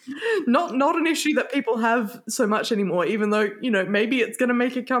 Not an issue that people have so much anymore, even though, maybe it's going to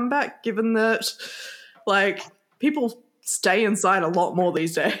make a comeback given that, like, people stay inside a lot more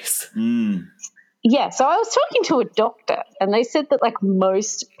these days. Mm. Yeah, so I was talking to a doctor and they said that, like,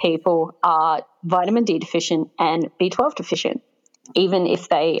 most people are vitamin D deficient and B12 deficient. even if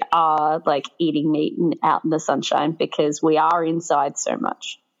they are like eating meat out in the sunshine, because we are inside so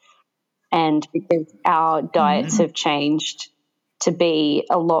much. And because our diets have changed to be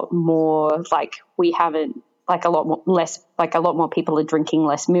a lot more like we haven't like a lot more people are drinking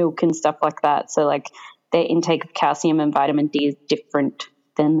less milk and stuff like that. So like their intake of calcium and vitamin D is different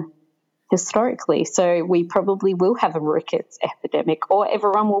than historically. So we probably will have a rickets epidemic, or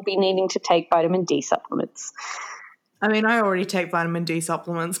everyone will be needing to take vitamin D supplements. I mean, I already take vitamin D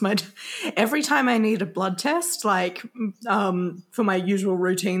supplements. Every time I need a blood test, like for my usual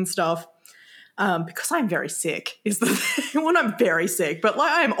routine stuff, because I'm very sick is the thing. Well, I'm very sick, but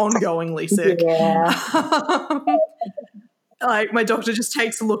like I'm ongoingly sick. Yeah. Like my doctor just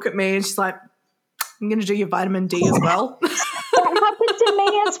takes a look at me and she's like, I'm going to do your vitamin D as well. That happened to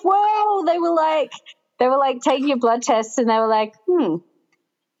me as well. They were like taking your blood tests and they were like,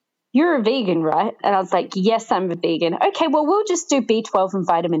 you're a vegan, right? And I was like, yes, I'm a vegan. Okay, well, we'll just do B12 and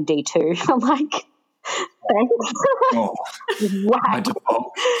vitamin D too. I'm like, thanks. Oh, Wow. by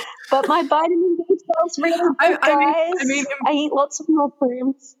default. But my vitamin B12's really good, guys. I eat lots of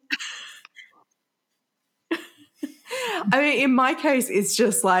mushrooms. I mean, in my case, it's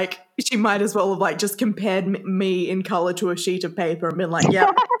just like she might as well have like just compared me in color to a sheet of paper and been like,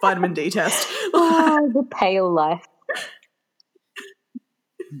 yeah, vitamin D test. Oh, the pale life.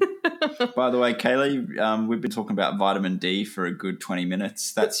 By the way, Kaylee, we've been talking about vitamin D for a good 20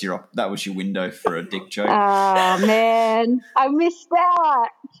 minutes. That was your window for a dick joke. Oh, man. I missed that.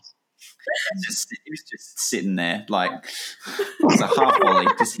 It was just sitting there like it's a half volley.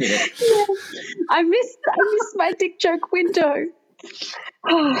 Just hit it. Yeah. I missed my dick joke window.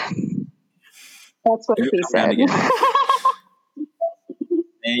 That's what he said. There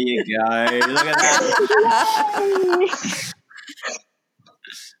you go. Look at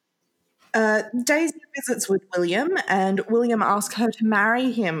that. Daisy visits with William, and William asks her to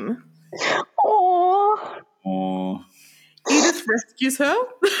marry him. Oh. Edith rescues her.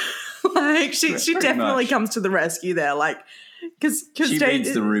 Like she definitely comes to the rescue there. Like because she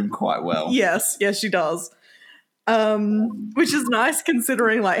reads the room quite well. Yes, she does. Which is nice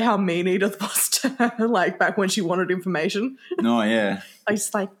considering like how mean Edith was to her, like back when she wanted information. Oh yeah. I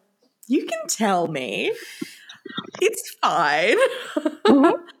just like, you can tell me. It's fine.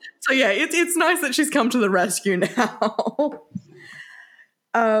 Mm-hmm. So yeah, it's nice that she's come to the rescue now.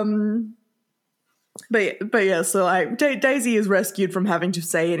 But yeah, so like Daisy is rescued from having to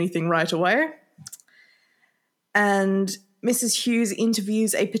say anything right away, and Mrs. Hughes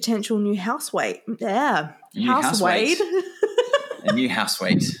interviews a potential new housemaid. Yeah, housemaid. A new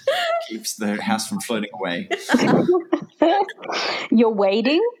housemaid keeps the house from floating away. You're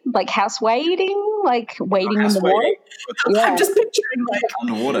waiting, like house waiting, like waiting in the water. Yeah. I'm just picturing like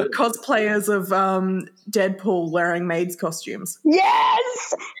underwater cosplayers of Deadpool wearing maids' costumes.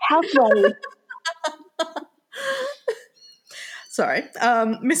 Yes, housemaid. Sorry.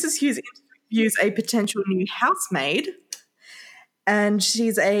 Mrs. Hughes interviews a potential new housemaid, and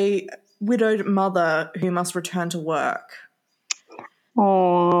she's a widowed mother who must return to work.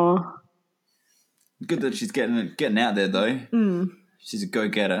 Oh, good that she's getting out there though. She's a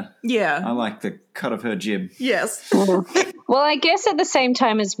go-getter. Yeah. I like the cut of her jib. Yes. Well, I guess at the same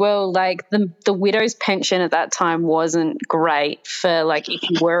time as well, like the widow's pension at that time wasn't great for like if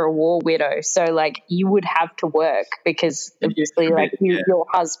you were a war widow. So like you would have to work because obviously like your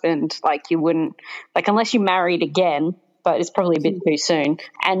husband, like you wouldn't, like unless you married again, but it's probably a bit too soon,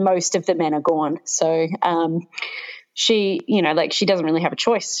 and most of the men are gone. So she, you know, like she doesn't really have a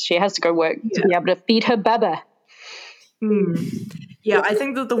choice. She has to go work to be able to feed her baba. Yeah, I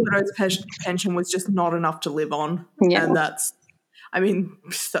think that the widow's pension was just not enough to live on. Yeah. And that's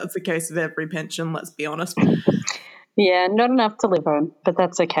the case of every pension, let's be honest. Yeah, not enough to live on, but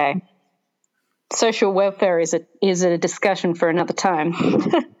that's okay. Social welfare is a discussion for another time.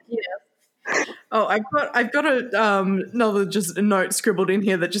 Yeah. Oh, I've got another just a note scribbled in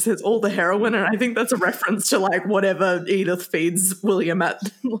here that just says all the heroin, and I think that's a reference to like whatever Edith feeds William at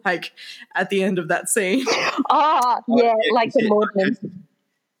the end of that scene. Like the laudanum.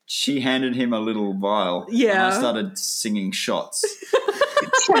 She handed him a little vial. Yeah. And I started singing shots.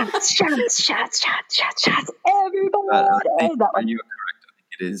 shots. Everybody. You are correct. I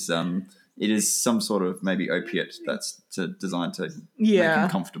think it is some sort of maybe opiate that's designed to make him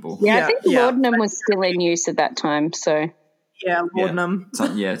comfortable. Yeah, I think laudanum was still in use at that time. So yeah, laudanum.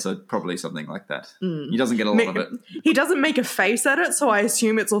 So probably something like that. He doesn't get a lot of it. He doesn't make a face at it, so I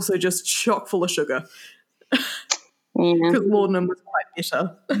assume it's also just chock full of sugar. Because laudanum was quite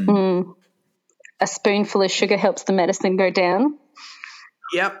bitter. A spoonful of sugar helps the medicine go down.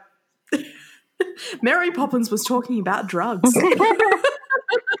 Yep. Mary Poppins was talking about drugs.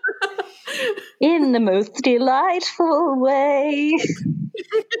 In the most delightful way.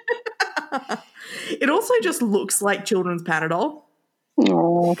 It also just looks like children's Panadol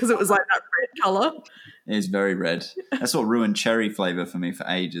Oh, because it was like that red colour. It is very red. That's what ruined cherry flavour for me for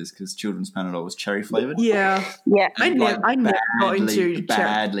ages because children's Panadol was cherry flavoured. Yeah. yeah. I never got into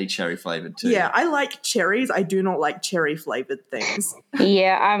badly cherry flavoured too. Yeah, I like cherries. I do not like cherry flavored things.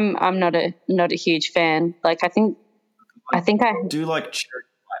 Yeah, I'm not a huge fan. Like I think I do you like cherry?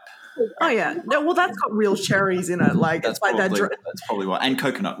 Oh yeah, no, well that's got real cherries in it. Like That's it's like probably, that. that's probably why. And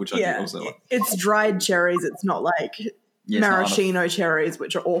coconut, which I do also like. It's dried cherries. It's not like maraschino cherries,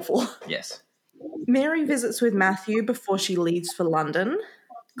 which are awful. Yes. Mary visits with Matthew before she leaves for London.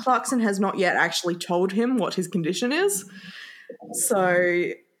 Clarkson has not yet actually told him what his condition is, so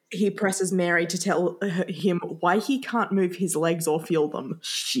he presses Mary to tell him why he can't move his legs or feel them.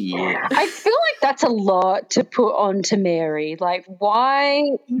 Shit. I feel like that's a lot to put onto Mary. Like, why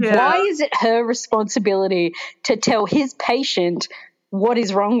is it her responsibility to tell his patient what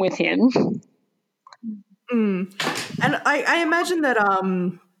is wrong with him? And I imagine that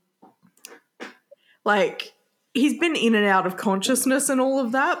like he's been in and out of consciousness and all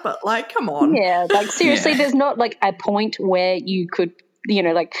of that, but like, come on. Yeah, like seriously, there's not like a point where you could,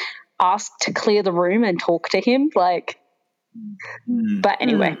 like ask to clear the room and talk to him. Like, but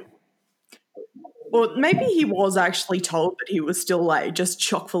anyway. Well, maybe he was actually told that he was still like just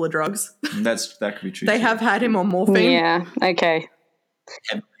chock full of drugs. That could be true. They have had him on morphine. Yeah, okay.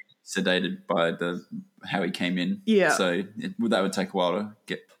 Sedated by how he came in. Yeah. So that would take a while to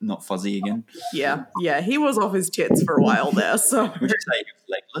get not fuzzy again. Yeah, he was off his tits for a while there. So Would you say he was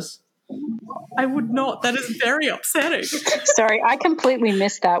legless? I would not. That is very upsetting. Sorry, I completely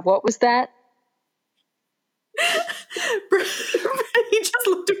missed that. What was that? He just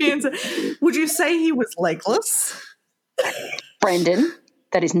looked at me and said, "Would you say he was legless?" Brendan,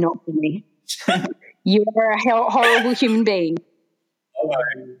 that is not for me. You are a horrible human being.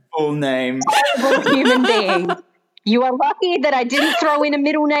 Full name. Horrible human being. You are lucky that I didn't throw in a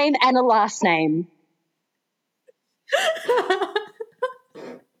middle name and a last name.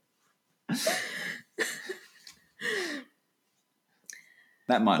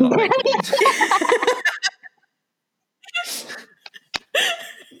 That might not make it.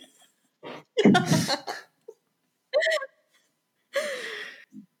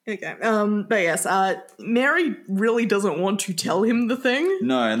 Okay. But yes, Mary really doesn't want to tell him the thing.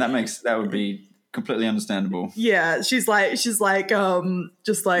 No, and that would be completely understandable. Yeah, she's like, just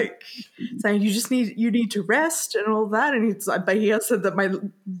like saying you need to rest and all that, and he's like, but he has said that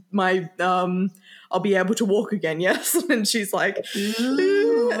my I'll be able to walk again, yes, and she's like,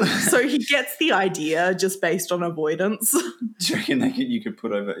 so he gets the idea just based on avoidance. Do you reckon you could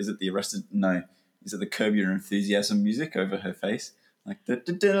put over? Is it the Curb Your Enthusiasm music over her face? Like I've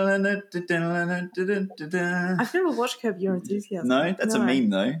never watched Curb Your Enthusiasm. No, that's a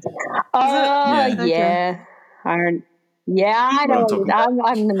meme though. Oh Yeah. I know.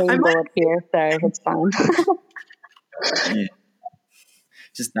 I'm the meme board here, so it's fine. Yeah.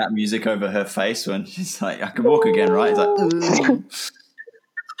 Just that music over her face when she's like, I can walk again, right? It's like,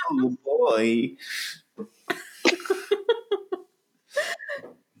 oh boy.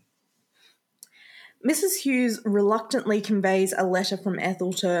 Mrs. Hughes reluctantly conveys a letter from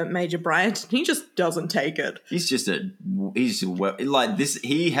Ethel to Major Bryant, and he just doesn't take it. He's just like this.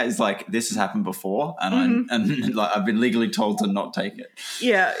 He has like this has happened before, and I've been legally told to not take it.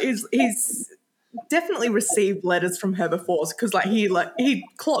 Yeah, he's definitely received letters from her before because he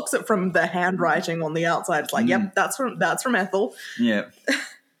clocks it from the handwriting on the outside. It's like, yep, that's from Ethel. Yeah,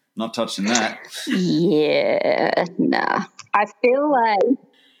 not touching that. Yeah, nah. I feel like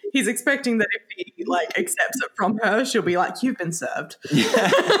he's expecting that if he accepts it from her, she'll be like, "You've been served."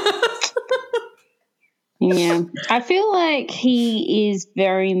 Yeah, I feel like he is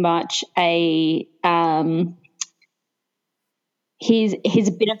very much a he's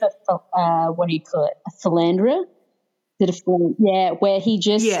a bit of a what do you call it? A philanderer. Where he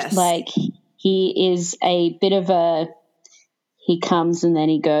just he is a bit of a he comes and then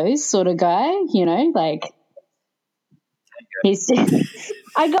he goes sort of guy, he's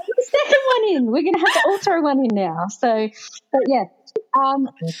I got the second one in. We're going to have to all throw one in now. So, but yeah,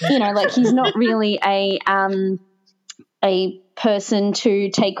 he's not really a person to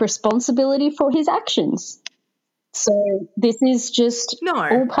take responsibility for his actions. So this is just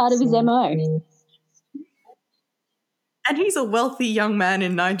all part of his MO. And he's a wealthy young man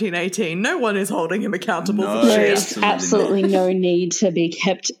in 1918. No one is holding him accountable for There shit. is absolutely no need to be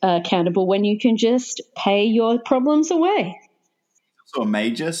kept accountable when you can just pay your problems away. also a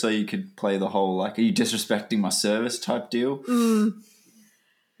major, so you could play the whole, like, are you disrespecting my service type deal?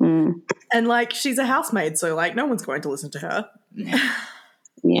 And, like, she's a housemaid, so, like, no one's going to listen to her.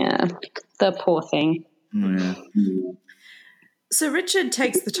 Yeah, the poor thing. Yeah. So Richard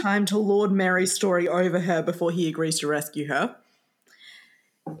takes the time to lord Mary's story over her before he agrees to rescue her.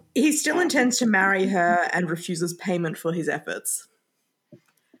 He still intends to marry her and refuses payment for his efforts.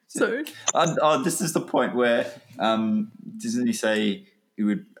 So, this is the point where doesn't he say he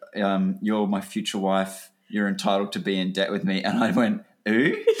would? You're my future wife. You're entitled to be in debt with me, and I went,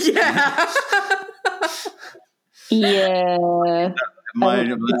 ooh, yeah. Yeah. am I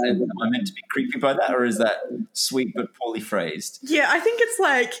meant to be creepy by that, or is that sweet but poorly phrased? Yeah, I think it's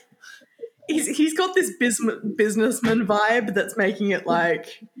like he's got this businessman vibe that's making it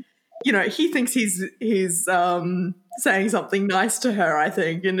like, you know, he thinks he's saying something nice to her, I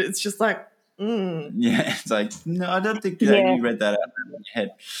think, and it's just like, Yeah, it's like, no, I don't think you read that out in your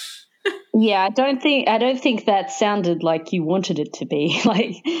head. Yeah, I don't think that sounded like you wanted it to be.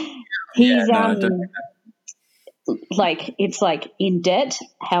 Like he's I don't think like, it's like, in debt.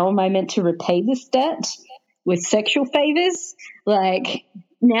 How am I meant to repay this debt? With sexual favors? Like,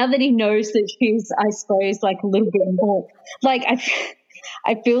 now that he knows that she's, I suppose, like a little bit more, like,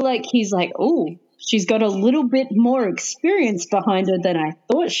 I feel like he's like, oh, she's got a little bit more experience behind her than I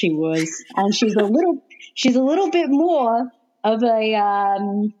thought she was, and she's a little bit more of a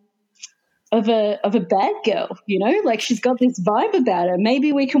bad girl, you know, like she's got this vibe about her.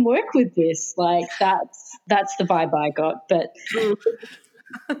 Maybe we can work with this. Like that's the vibe I got. But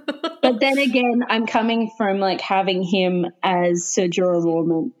then again, I'm coming from like having him as Sir Jorah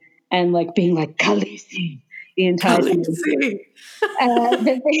Mormont and like being like Khaleesi the entire time.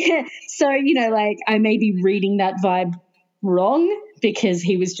 So, you know, like I may be reading that vibe wrong because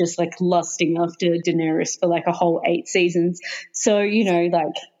he was just like lusting after Daenerys for like a whole 8 seasons. So, you know,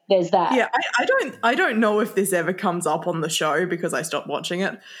 like there's that. Yeah, I don't know if this ever comes up on the show because I stopped watching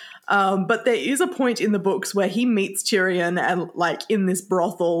it. But there is a point in the books where he meets Tyrion and like in this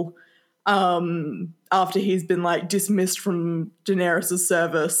brothel after he's been like dismissed from Daenerys'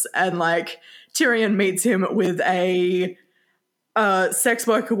 service, and like Tyrion meets him with a sex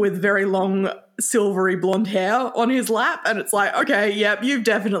worker with very long silvery blonde hair on his lap, and it's like, okay, yep, you've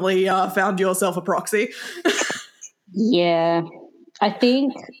definitely found yourself a proxy. Yeah.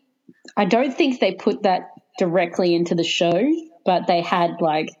 I don't think they put that directly into the show, but they had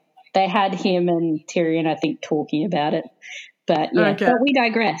him and Tyrion, I think, talking about it. But yeah, Okay. But we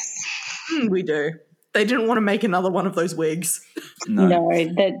digress. We do. They didn't want to make another one of those wigs. No,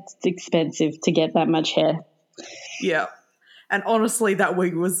 that's expensive to get that much hair. Yeah. And honestly, that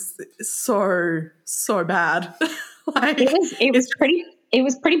wig was so bad. Like It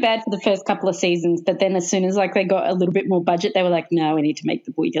was pretty bad for the first couple of seasons, but then as soon as like they got a little bit more budget, they were like, no, we need to make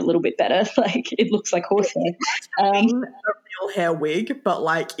the wig a little bit better. Like it looks like horsehair. A real hair wig, but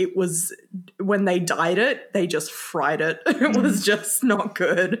like it was, when they dyed it, they just fried it. It was just not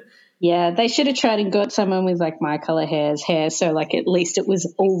good. Yeah, they should have tried and got someone with like my color hair, so like at least it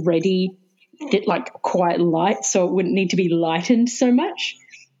was already like quite light, so it wouldn't need to be lightened so much.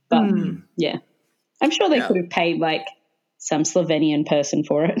 But yeah, I'm sure they could have paid like some Slovenian person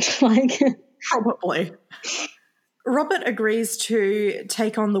for it. Like Probably. Robert agrees to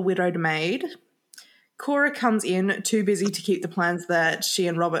take on the widowed maid. Cora comes in, too busy to keep the plans that she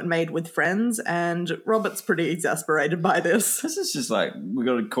and Robert made with friends, and Robert's pretty exasperated by this. This is just like,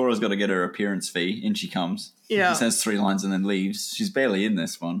 Cora's got to get her appearance fee, in she comes. Yeah. She says 3 lines and then leaves. She's barely in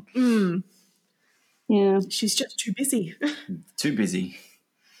this one. yeah. She's just too busy. Too busy.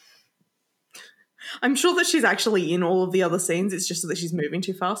 I'm sure that she's actually in all of the other scenes. It's just that she's moving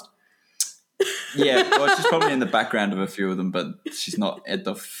too fast. Yeah, well, she's probably in the background of a few of them, but she's not at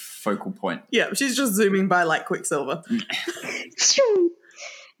the focal point. Yeah, she's just zooming by like Quicksilver.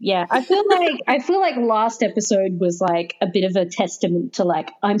 Yeah, I feel like last episode was like a bit of a testament to like,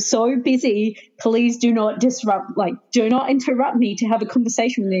 I'm so busy, please do not interrupt me to have a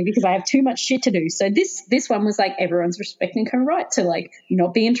conversation with me because I have too much shit to do. So this one was like, everyone's respecting her right to like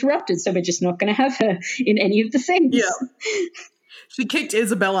not be interrupted, so we're just not going to have her in any of the things. Yeah. She kicked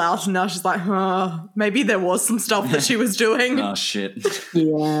Isabel out and now she's like, maybe there was some stuff that she was doing. Oh, shit.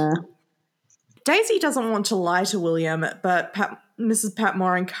 Yeah. Daisy doesn't want to lie to William, but Mrs.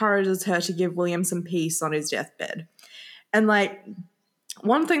 Patmore encourages her to give William some peace on his deathbed. And, like,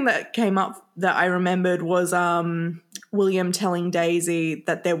 one thing that came up that I remembered was William telling Daisy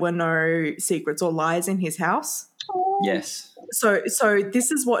that there were no secrets or lies in his house. Yes. So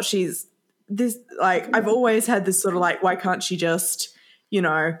this is what I've always had this sort of like, why can't she just, you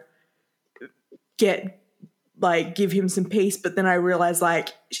know, get like give him some peace. But then I realized like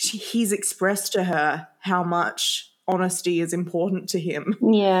he's expressed to her how much honesty is important to him.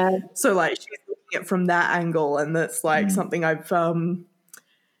 Yeah. So like she's looking at it from that angle, and that's like something I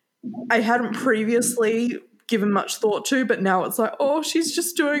hadn't previously given much thought to, but now it's like, oh, she's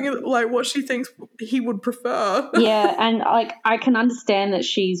just doing it like what she thinks he would prefer. Yeah, and like I can understand that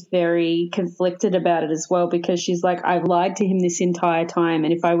she's very conflicted about it as well, because she's like, I've lied to him this entire time,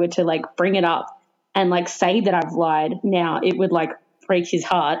 and if I were to like bring it up and like say that I've lied now, it would like break his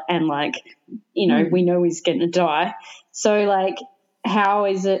heart, and like, you know, we know he's going to die. So like, how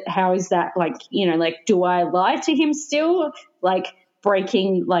is that like, you know, like, do I lie to him still, like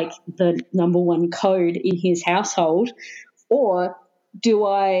breaking like the number one code in his household, or do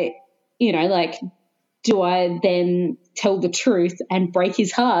I, you know, like, do I then tell the truth and break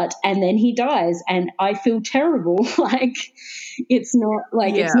his heart and then he dies and I feel terrible? Like, it's not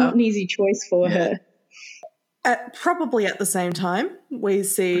like it's not an easy choice for her. Probably at the same time, we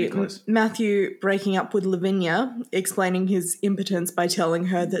see Matthew breaking up with Lavinia, explaining his impotence by telling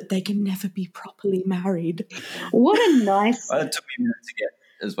her that they can never be properly married. What a nice... Well, it took me a minute to get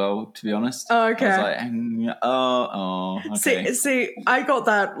as well, to be honest. Oh, okay. I was like, okay. See, I got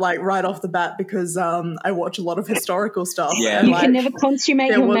that like right off the bat because I watch a lot of historical stuff. Yeah. And, you like, can never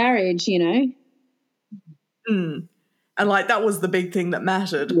consummate your marriage, you know? And like that was the big thing that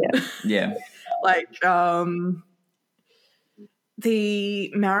mattered. Yeah. Like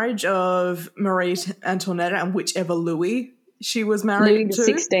the marriage of Marie Antoinette and whichever Louis she was married to.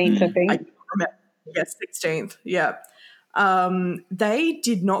 Louis the 16th, I think. I can't remember. Yes, 16th, yeah. They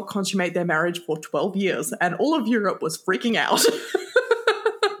did not consummate their marriage for 12 years, and all of Europe was freaking out.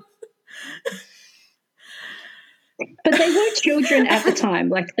 But they were children at the time.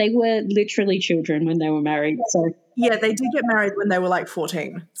 Like, they were literally children when they were married. So yeah, they did get married when they were like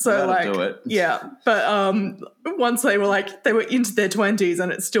 14. So that'll do it. Yeah. But once they were into their 20s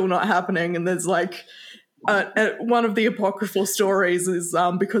and it's still not happening, and there's like one of the apocryphal stories is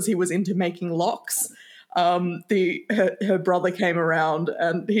because he was into making locks. Her brother came around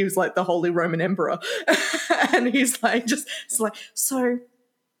and he was like the Holy Roman Emperor, and he's like so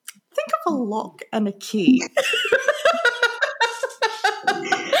think of a lock and a key.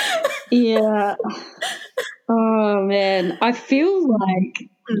 Yeah. Oh man, I feel like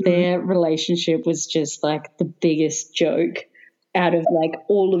their relationship was just like the biggest joke out of like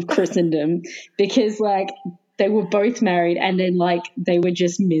all of Christendom, because like they were both married and then like they were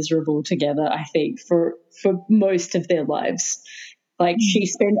just miserable together, I think, for most of their lives. Like she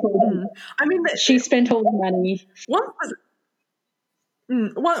spent all the money.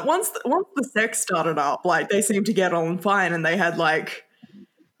 Once the sex started up, like they seemed to get on fine, and they had like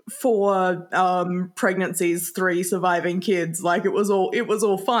 4 pregnancies, 3 surviving kids. Like it was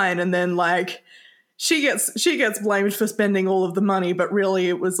all fine, and then like she gets blamed for spending all of the money, but really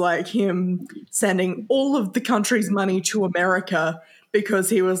it was like him sending all of the country's money to America because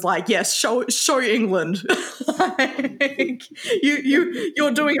he was like, yes, show England. Like,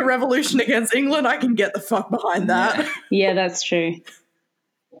 you're doing a revolution against England, I can get the fuck behind that. Yeah, that's true.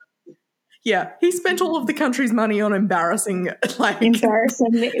 Yeah, he spent all of the country's money on embarrassing the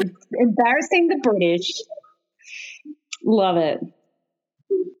British. Love it.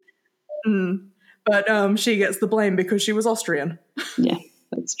 But she gets the blame because she was Austrian. Yeah,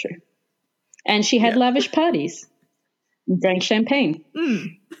 that's true. And she had lavish parties, drank champagne,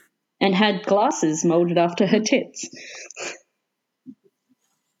 and had glasses molded after her tits.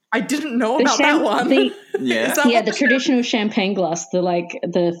 I didn't know about that one. The traditional champagne glass.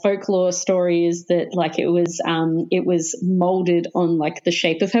 The folklore story is that like it was molded on like the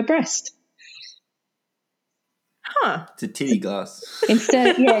shape of her breast. Huh. It's a titty glass.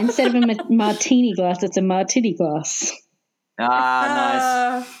 Instead of a martini glass, it's a martini glass.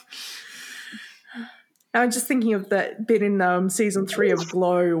 Nice. I'm just thinking of that bit in season 3 of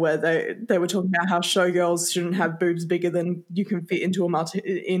Glow where they were talking about how showgirls shouldn't have boobs bigger than you can fit into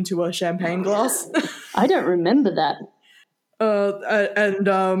a champagne glass. I don't remember that.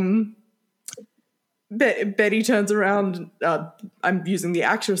 Betty turns around. I'm using the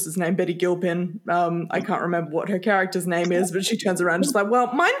actress's name, Betty Gilpin. I can't remember what her character's name is, but she turns around and just like,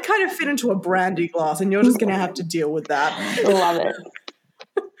 well, mine kind of fit into a brandy glass, and you're just going to have to deal with that. Love it.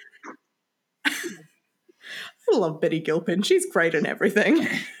 I love Betty Gilpin. She's great in everything.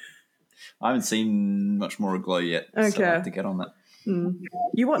 I haven't seen much more of Glow yet, so I have to get on that.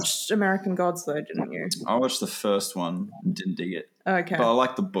 You watched American Gods, though, didn't you? I watched the first one and didn't dig it. Okay. But I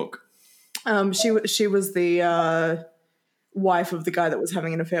like the book. She was the wife of the guy that was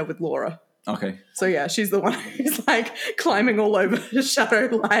having an affair with Laura. Okay. So, yeah, she's the one who's, like, climbing all over the shadow,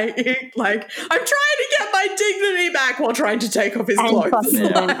 like I'm trying to get my dignity back while trying to take off his clothes.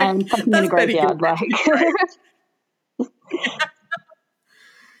 And fucking in a graveyard, like.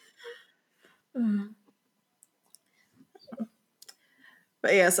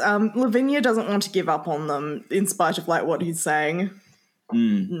 But yes, Lavinia doesn't want to give up on them in spite of like what he's saying.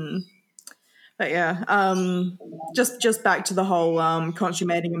 But yeah, just back to the whole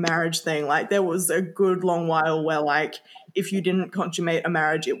consummating a marriage thing. Like there was a good long while where like if you didn't consummate a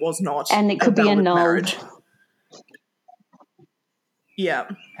marriage, it was not, and it could be annulled. Marriage. Yeah.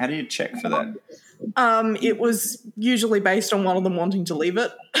 How do you check for that? It was usually based on one of them wanting to leave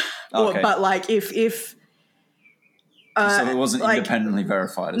it. Okay. But like if so it wasn't like, independently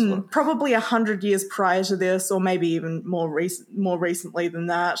verified as well. Probably 100 years prior to this, or maybe even more recently than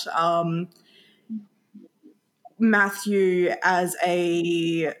that. Matthew, as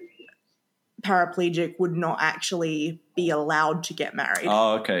a paraplegic, would not actually be allowed to get married.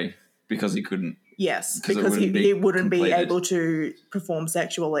 Oh, okay, because he couldn't. Yes, because he wouldn't be able to perform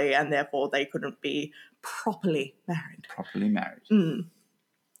sexually, and therefore they couldn't be properly married.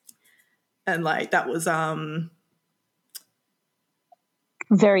 And like that was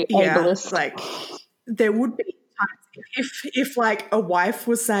very ableist. Like there would be times if like a wife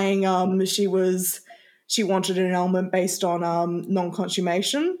was saying she wanted an annulment based on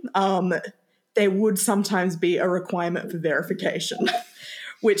non-consummation, there would sometimes be a requirement for verification,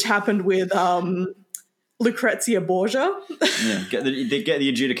 which happened with Lucrezia Borgia. Yeah, get the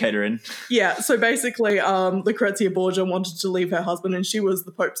adjudicator in. Yeah, so basically Lucrezia Borgia wanted to leave her husband, and she was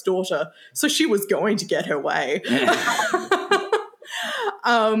the Pope's daughter, so she was going to get her way. Yeah.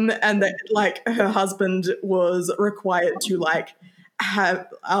 And that like her husband was required to like have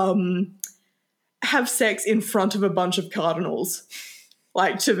sex in front of a bunch of cardinals,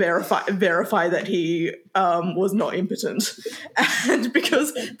 like to verify that he was not impotent, and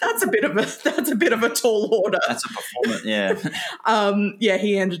because that's a bit of a tall order. That's a performance, yeah. Yeah,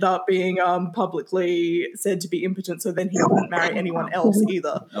 he ended up being publicly said to be impotent, so then he couldn't marry anyone else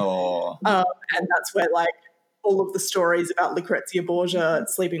either. Oh, and that's where like all of the stories about Lucrezia Borgia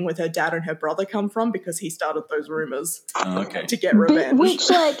sleeping with her dad and her brother come from, because he started those rumors to get revenge. Which,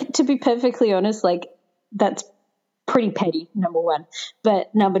 like, to be perfectly honest, like, that's pretty petty, number one.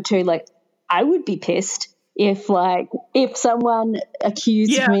 But number two, like, I would be pissed if someone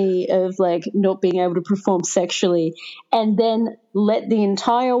accused me of, like, not being able to perform sexually and then let the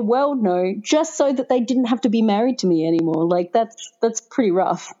entire world know just so that they didn't have to be married to me anymore. Like, that's pretty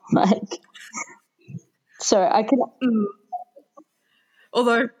rough. Like, so I could.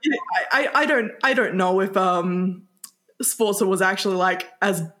 Although I don't know if Sforza was actually like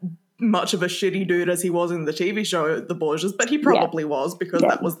as much of a shitty dude as he was in the TV show The Borgias, but he probably was, because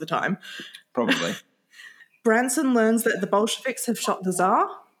that was the time. Probably. Branson learns that the Bolsheviks have shot the Tsar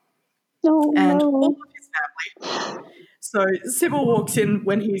all of his family. So Sybil walks in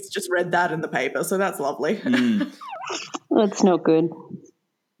when he's just read that in the paper, so that's lovely. That's not good.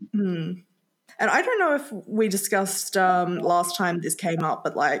 And I don't know if we discussed last time this came up,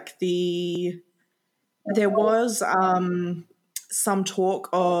 but like there was some talk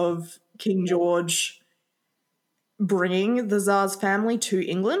of King George bringing the Tsar's family to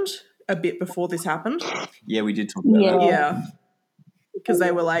England a bit before this happened. Yeah, we did talk about that. Yeah, because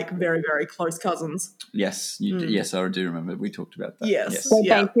they were like very, very close cousins. Yes, yes, I do remember. We talked about that. Yes. They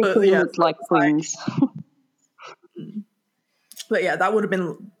basically looked like twins. But yeah, that would have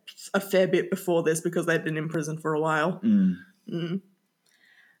been a fair bit before this, because they'd been in prison for a while.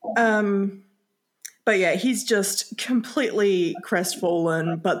 But yeah, he's just completely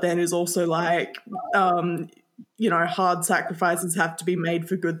crestfallen, but then is also like, hard sacrifices have to be made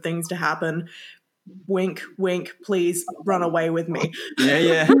for good things to happen. Wink, wink, please run away with me.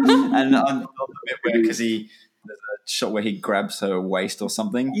 Yeah. And on the bit where, because there's a shot where he grabs her waist or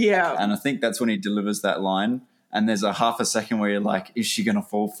something. Yeah. And I think that's when he delivers that line. And there's a half a second where you're like, is she going to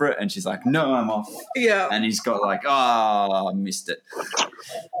fall for it? And she's like, no, I'm off. Yeah. And he's got like, I missed it.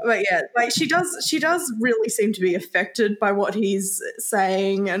 But yeah, like she does really seem to be affected by what he's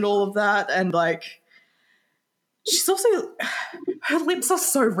saying and all of that. And like, she's also, her lips are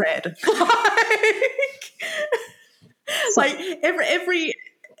so red. like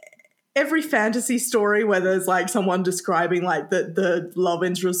every fantasy story where there's like someone describing like the love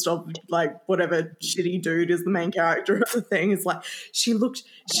interest of like whatever shitty dude is the main character of the thing is like she looked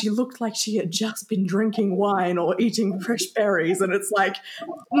like she had just been drinking wine or eating fresh berries, and it's like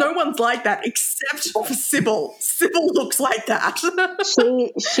no one's like that except for Sybil. Sybil looks like that.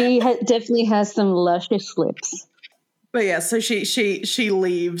 She definitely has some luscious lips. But yeah, so she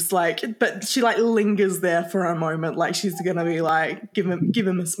leaves, like, but she like lingers there for a moment, like she's gonna be like, give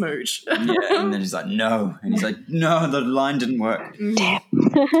him a smooch. Yeah, and then he's like, no. And he's like, no, the line didn't work.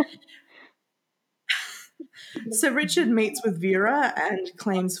 So Richard meets with Vera and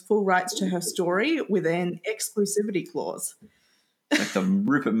claims full rights to her story with an exclusivity clause. Like the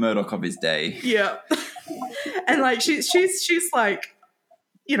Rupert Murdoch of his day. Yeah. And like she's like,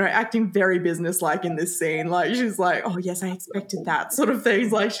 you know, acting very businesslike in this scene. Like she's like, oh yes, I expected that sort of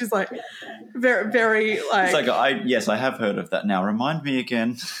things. Like she's like very, very like. It's like yes, I have heard of that. Now remind me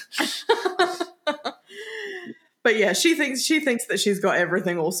again. But yeah, she thinks that she's got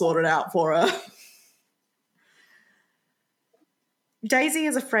everything all sorted out for her. Daisy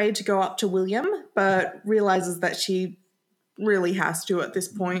is afraid to go up to William, but realizes that she really has to at this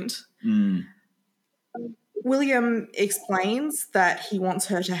point. William explains that he wants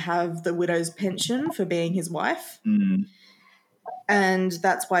her to have the widow's pension for being his wife. And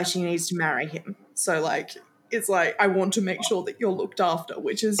that's why she needs to marry him. So, like, it's like, I want to make sure that you're looked after,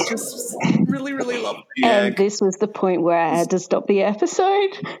 which is just really, really lovely. Yeah. And this was the point where I had to stop the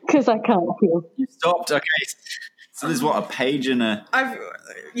episode because I can't feel. You stopped. Okay. So there's what, a page and a.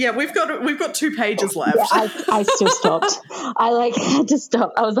 We've got 2 pages left. Yeah, I still stopped. I had to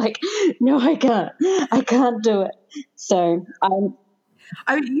stop. I was like, no, I can't do it. So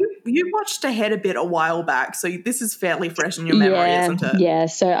you watched ahead a bit a while back, so this is fairly fresh in your memory, isn't it? Yeah.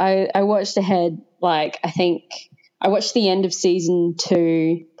 So I watched ahead. Like I think I watched the end of season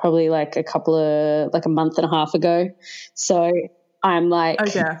 2 probably like a month and a half ago. So I'm like,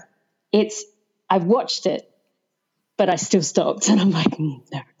 okay, I've watched it. But I still stopped, and I'm like, no.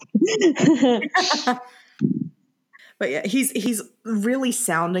 But yeah, he's really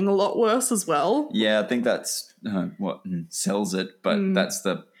sounding a lot worse as well. Yeah, I think that's what sells it, but that's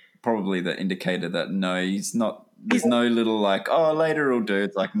probably the indicator that no, he's not. There's no little like, oh, later it'll do.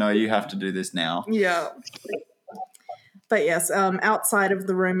 It's like, no, you have to do this now. Yeah. But yes, outside of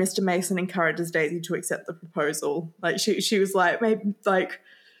the room, Mr. Mason encourages Daisy to accept the proposal. Like she was like, maybe like.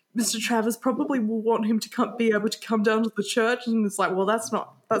 Mr. Travers probably will want him to be able to come down to the church, and it's like, well, that's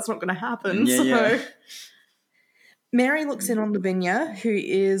not going to happen. Yeah. Mary looks in on Lavinia, who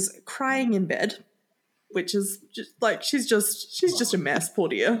is crying in bed, which is just like she's just a mess, poor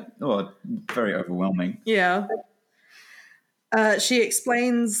dear. Oh, very overwhelming. Yeah. She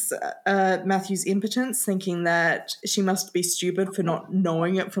explains Matthew's impotence, thinking that she must be stupid for not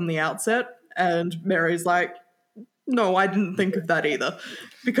knowing it from the outset, and Mary's like, no, I didn't think of that either,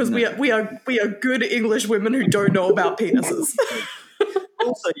 because we are good English women who don't know about penises.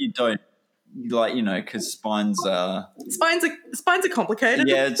 Also, you don't because spines are complicated.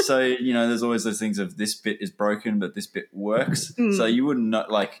 Yeah, so there's always those things of this bit is broken, but this bit works. So you wouldn't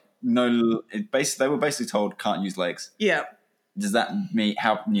know. They were basically told can't use legs. Yeah. Does that mean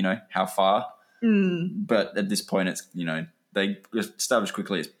how far? But at this point, it's they establish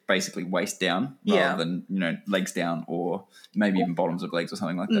quickly it's basically waist down rather than legs down, or maybe even bottoms of legs or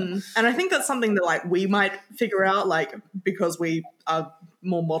something like that. And I think that's something that like we might figure out, like, because we are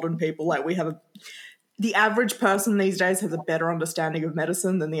more modern people. Like we have the average person these days has a better understanding of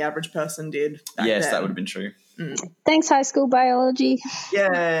medicine than the average person did back yes, then. that would have been true. Thanks, high school biology.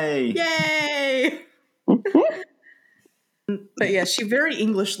 Yay! But yeah, she very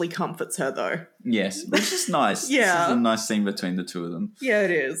Englishly comforts her, though. Yes, which is nice. Yeah. This is a nice scene between the two of them. Yeah,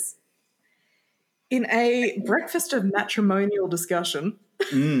 it is. In a breakfast of matrimonial discussion,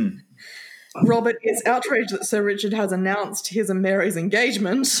 Robert is outraged that Sir Richard has announced his and Mary's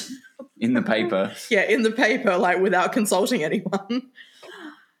engagement. In the paper. Yeah, in the paper, like, without consulting anyone.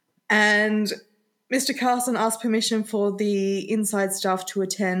 And Mr. Carson asked permission for the inside staff to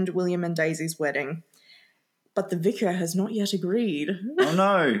attend William and Daisy's wedding. But the vicar has not yet agreed. Oh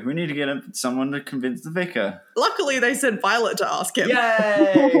no, we need to get someone to convince the vicar. Luckily, they sent Violet to ask him.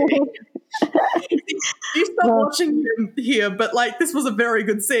 Yay! You stop watching him here, but like this was a very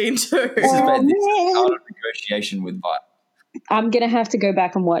good scene too. This is part of negotiation with Violet. I'm going to have to go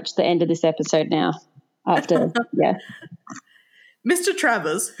back and watch the end of this episode now. After, yeah. Mr.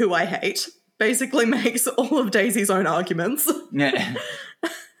 Travers, who I hate, basically makes all of Daisy's own arguments. Yeah.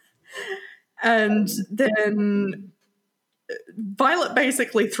 And then Violet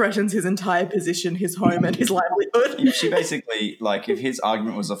basically threatens his entire position, his home, and his livelihood. She basically, like, if his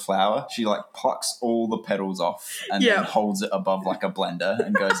argument was a flower, she, like, plucks all the petals off and then holds it above, like, a blender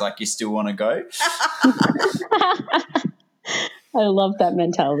and goes, like, you still want to go? I love that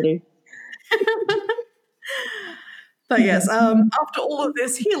mentality. But yes, after all of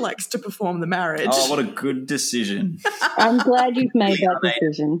this, he likes to perform the marriage. Oh, what a good decision. I'm glad you've made that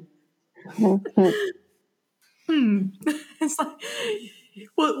decision. It's like,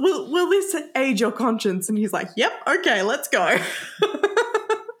 will this aid your conscience? And he's like, yep, okay, let's go.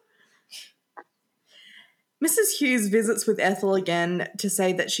 Mrs. Hughes visits with Ethel again to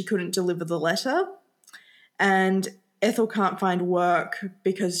say that she couldn't deliver the letter, and Ethel can't find work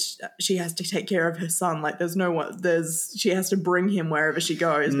because she has to take care of her son. Like, she has to bring him wherever she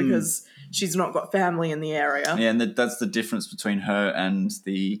goes because she's not got family in the area. Yeah, and that's the difference between her and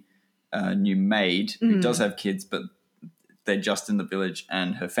the new maid, who does have kids, but they're just in the village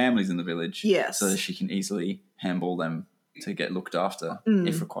and her family's in the village. Yes. So that she can easily handball them to get looked after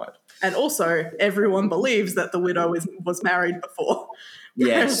if required. And also, everyone believes that the widow was married before.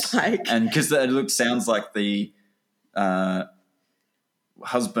 Yes. And because sounds like the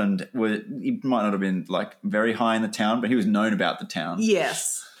husband, he might not have been like very high in the town, but he was known about the town.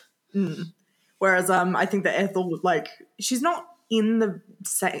 Yes. Whereas I think that Ethel, like, she's not in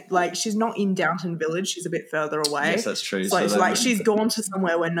she's not in Downton Village. She's a bit further away. Yes, that's true. So she's gone to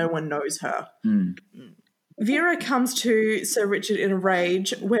somewhere where no one knows her. Vera comes to Sir Richard in a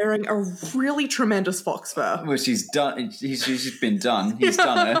rage, wearing a really tremendous fox fur. Well, she's done. She's just been done. He's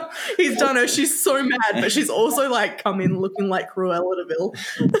done her. He's done her. She's so mad, but she's also like come in looking like Cruella de Vil.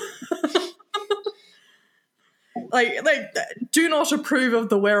 like, do not approve of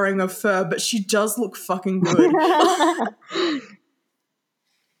the wearing of fur, but she does look fucking good.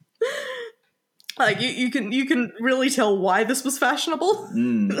 Like you can really tell why this was fashionable.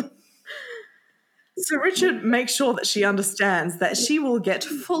 So Richard makes sure that she understands that she will get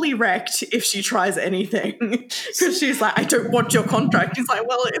fully wrecked if she tries anything. Because she's like, I don't want your contract. He's like,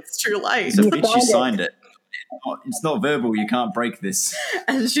 well, it's too late. So she signed it. It's not verbal. You can't break this.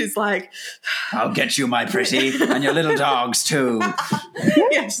 And she's like, I'll get you, my pretty, and your little dogs too.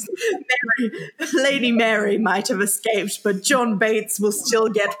 Yes, Lady Mary might have escaped, but John Bates will still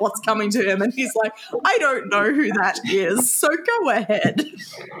get what's coming to him. And he's like, I don't know who that is, so go ahead.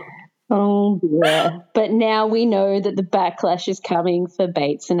 Oh, yeah. But now we know that the backlash is coming for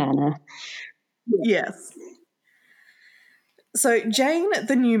Bates and Anna. Yes. So Jane,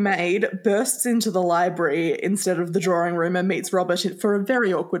 the new maid, bursts into the library instead of the drawing room and meets Robert for a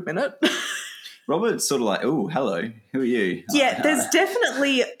very awkward minute. Robert's sort of like, oh, hello, who are you? Yeah, it's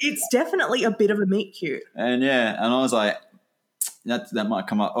definitely a bit of a meet cute. And I was like, that might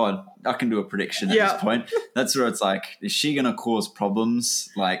come up. Oh, I can do a prediction at this point. That's where it's like, is she going to cause problems?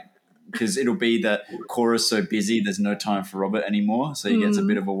 Like, because it'll be that Cora's so busy, there's no time for Robert anymore, so he gets a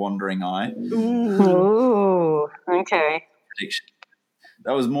bit of a wandering eye. Ooh, okay. Prediction.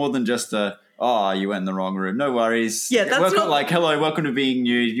 That was more than just you went in the wrong room. No worries. Yeah, that's not like, hello, welcome to being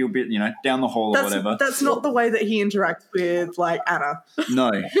new. You'll be, down the hall or whatever. That's not the way that he interacts with, like, Anna.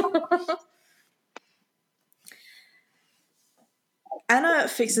 No. Anna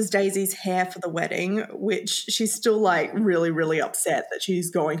fixes Daisy's hair for the wedding, which she's still like really, really upset that she's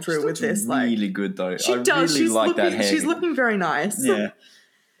going through with this. Really good though. She does. Really like that hair. She's looking very nice. Yeah.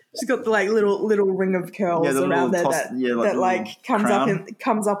 She's got the like little ring of curls around there that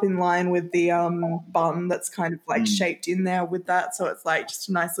comes up in line with the bun that's kind of like shaped in there with that. So it's like just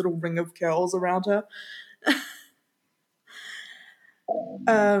a nice little ring of curls around her.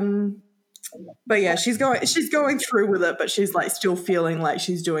 But yeah, she's going through with it, but she's like still feeling like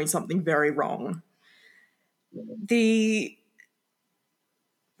she's doing something very wrong.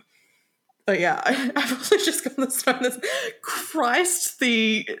 I've also just got this notice. Christ,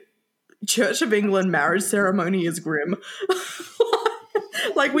 the Church of England marriage ceremony is grim.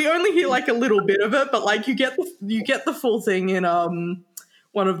 Like we only hear like a little bit of it, but like you get the full thing in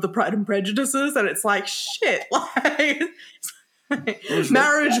one of the Pride and Prejudices, and it's like shit. Like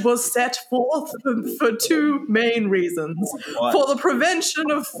marriage was set forth for two main reasons: for the prevention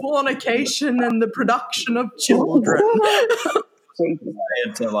of fornication and the production of children.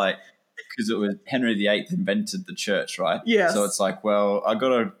 Because it was Henry VIII invented the church, right? Yes. So it's like, well, I got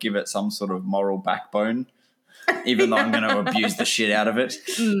to give it some sort of moral backbone, even though I'm going to abuse the shit out of it.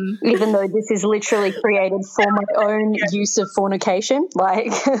 Even though this is literally created for my own use of fornication,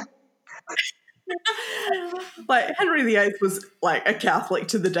 like. Like Henry VIII was like a Catholic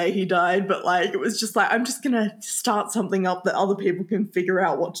to the day he died, but like it was just like I'm just gonna start something up that other people can figure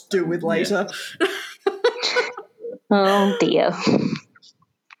out what to do with later. Yeah. Oh dear.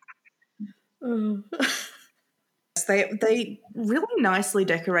 They really nicely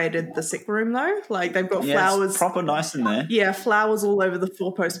decorated the sick room though. Like they've got flowers, it's proper nice in there. Yeah, flowers all over the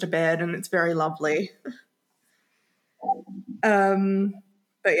four-poster bed, and it's very lovely.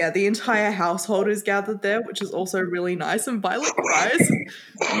 But yeah, the entire household is gathered there, which is also really nice. And Violet cries.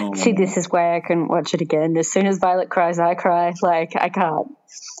 See, this is why I couldn't watch it again. As soon as Violet cries, I cry. Like, I can't.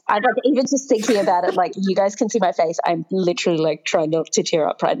 I'm like, even just thinking about it, like, you guys can see my face. I'm literally, like, trying not to tear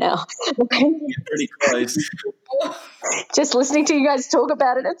up right now. Pretty close. Just listening to you guys talk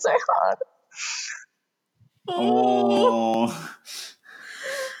about it, it's so hard. Oh.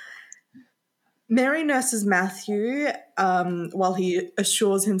 Mary nurses Matthew while he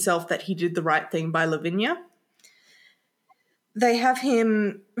assures himself that he did the right thing by Lavinia. They have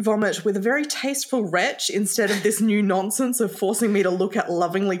him vomit with a very tasteful retch instead of this new nonsense of forcing me to look at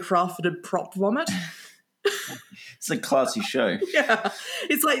lovingly crafted prop vomit. It's a classy show. Yeah.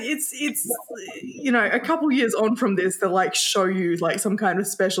 It's like, it's you know, a couple years on from this, they'll like show you like some kind of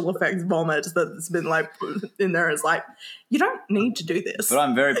special effects vomit that's been like put in there. It's like, you don't need to do this. But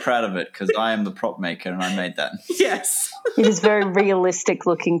I'm very proud of it because I am the prop maker and I made that. Yes. It is very realistic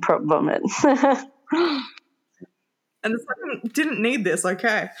looking prop vomit. And it's like, didn't need this,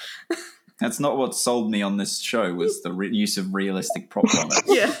 okay. That's not what sold me on this show was the use of realistic prop vomit.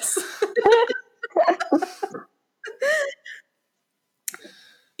 Yes.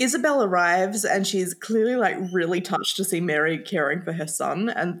 Isabel arrives and she's clearly like really touched to see Mary caring for her son,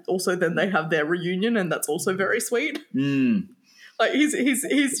 and also then they have their reunion and that's also very sweet. Like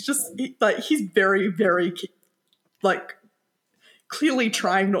he's just like he's very, very like clearly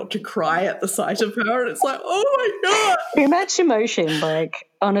trying not to cry at the sight of her, and it's like, oh my god, too much emotion. Like,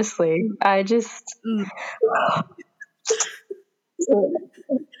 honestly, I just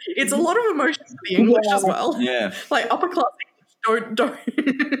it's a lot of emotion for the English as well. Yeah. Like upper class don't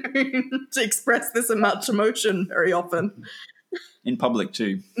express this much emotion very often. In public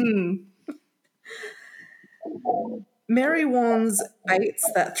too. Mary warns Bates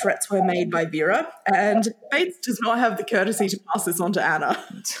that threats were made by Vera, and Bates does not have the courtesy to pass this on to Anna.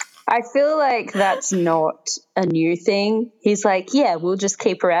 I feel like that's not a new thing. He's like, yeah, we'll just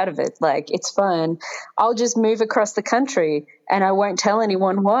keep her out of it. Like, it's fine. I'll just move across the country and I won't tell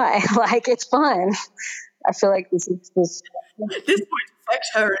anyone why. Like, it's fine. I feel like this This won't affect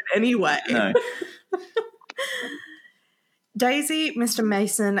her in any way. No. Daisy, Mr.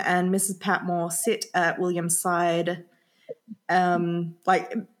 Mason, and Mrs. Patmore sit at William's side.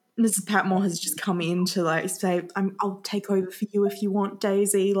 Like, Mrs. Patmore has just come in to, like, say, I'll take over for you if you want,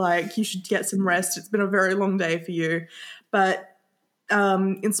 Daisy. Like, you should get some rest. It's been a very long day for you. But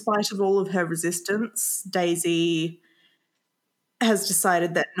in spite of all of her resistance, Daisy has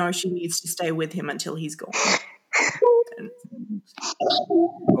decided that, no, she needs to stay with him until he's gone.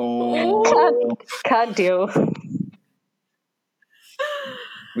 can't deal.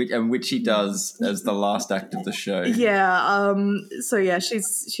 Which he does as the last act of the show. Yeah. So yeah, she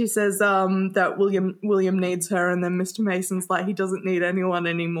says that William needs her, and then Mr. Mason's like, he doesn't need anyone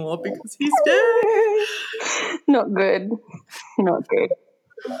anymore because he's dead. Not good. Not good.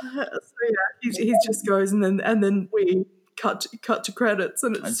 So yeah, he just goes, and then we cut to credits,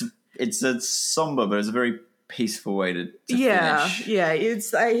 and it's a somber, but it's a very peaceful way to finish. Yeah.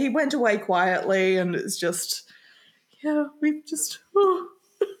 It's he went away quietly, and it's just we've just.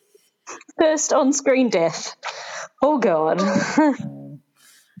 First on-screen death. Oh, God.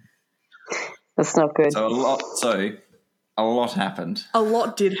 That's not good. So a lot happened. A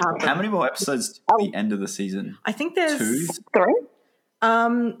lot did happen. How many more episodes to the end of the season? I think there's 2? 3?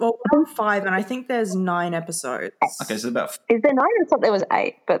 Well, we're on 5, and I think there's 9 episodes. Okay, so about... Is there 9? I thought there was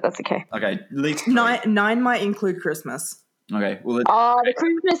 8, but that's okay. Okay, at least 3. 9 might include Christmas. Okay, well... The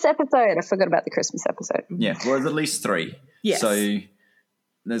Christmas episode. I forgot about the Christmas episode. Yeah, well, there's at least 3. Yes. So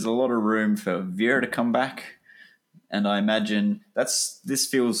there's a lot of room for Vera to come back, and I imagine this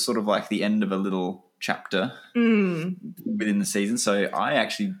feels sort of like the end of a little chapter within the season, so I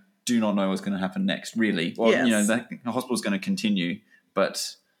actually do not know what's going to happen next, really. Well, yes. The hospital's going to continue,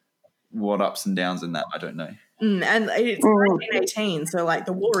 but what ups and downs in that, I don't know. And it's 1918, so like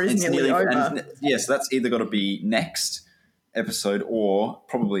the war is nearly over. Yes, that's either got to be next episode or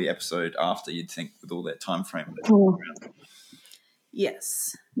probably episode after, you'd think, with all that time frame.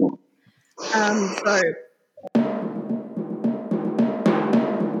 Yes. So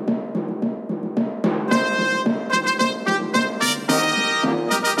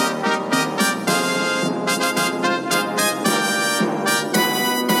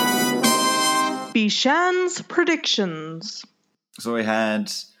Bishan's predictions. So we had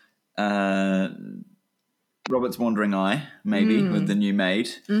Robert's Wandering Eye, maybe, with the new maid.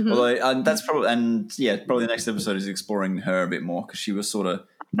 Mm-hmm. Although that's probably the next episode is exploring her a bit more because she was sort of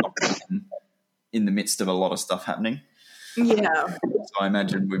in the midst of a lot of stuff happening. Yeah. So I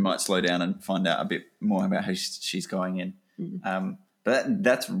imagine we might slow down and find out a bit more about how she's going in. But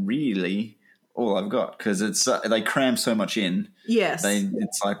that's really all I've got because it's they cram so much in. Yes.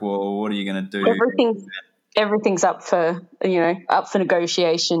 It's like, well, what are you going to do? Everything's up for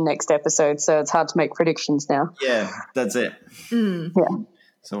negotiation next episode, so it's hard to make predictions now. Yeah, that's it. Mm. Yeah.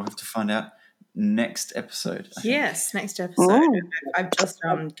 So we'll have to find out next episode. Yes, next episode. I've just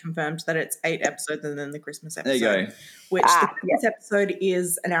confirmed that it's 8 episodes and then the Christmas episode. There you go. Which the Christmas episode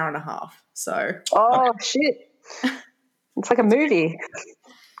is an hour and a half. So. Oh, shit. It's like a movie.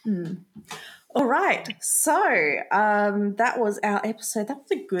 All right. So that was our episode. That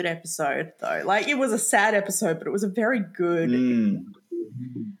was a good episode, though. Like, it was a sad episode, but it was a very good.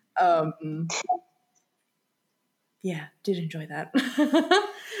 Yeah, did enjoy that.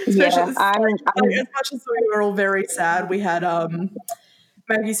 Especially as much as we were all very sad, we had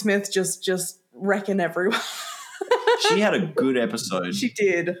Maggie Smith just wrecking everyone. She had a good episode. She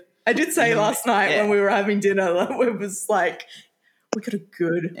did. I did say last night when we were having dinner, it was like we got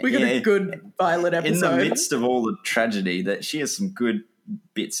a good Violet episode. In the midst of all the tragedy, that she has some good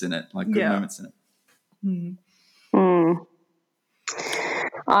bits in it, like good moments in it.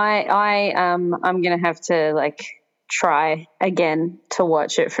 I'm gonna have to try again to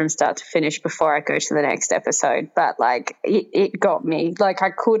watch it from start to finish before I go to the next episode. But it got me. I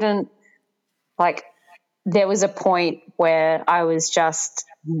couldn't there was a point where I was just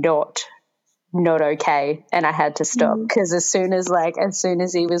not okay, and I had to stop because as soon as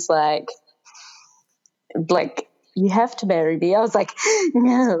he was like you have to marry me, I was like,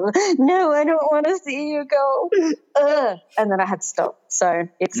 no, I don't want to see you go, and then I had to stop. So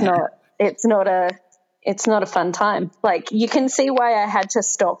it's not a fun time. You can see why I had to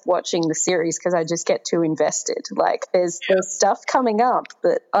stop watching the series because I just get too invested. There's stuff coming up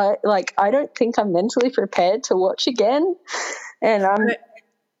that I don't think I'm mentally prepared to watch again, and I'm.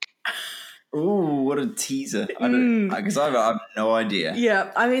 Ooh, what a teaser! Because I have no idea.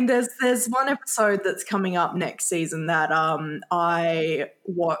 Yeah, I mean, there's one episode that's coming up next season that I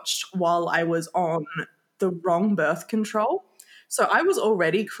watched while I was on the wrong birth control. So I was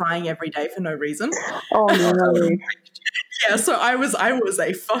already crying every day for no reason. Oh no! Yeah, so I was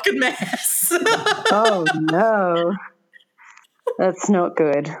a fucking mess. Oh no, that's not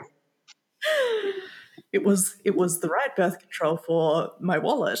good. It was the right birth control for my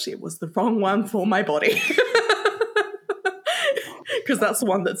wallet. It was the wrong one for my body. Because that's the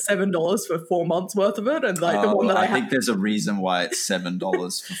one that's $7 for 4 months worth of it, and the one that I think there's a reason why it's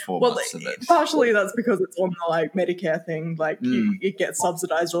 $7 for 4 months of it. Partially that's because it's on the Medicare thing, it gets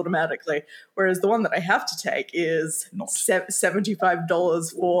subsidized automatically. Whereas the one that I have to take is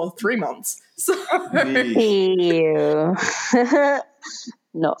 $75 for 3 months. So ew.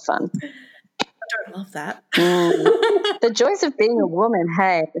 Not fun. I don't love that. The joys of being a woman,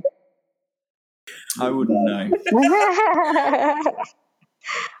 hey. I wouldn't know.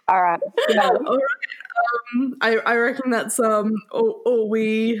 All right. Yeah. All right. I reckon that's all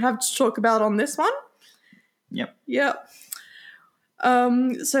we have to talk about on this one. Yep.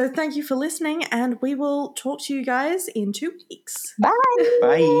 So thank you for listening, and we will talk to you guys in 2 weeks. Bye.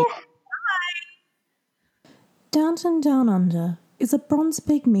 Bye. Downton Down Under is a Bronze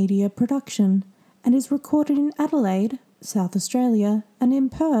Pig Media production and is recorded in Adelaide, South Australia, and in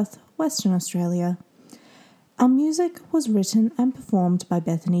Perth, Western Australia. Our music was written and performed by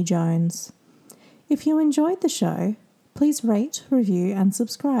Bethany Jones. If you enjoyed the show, please rate, review, and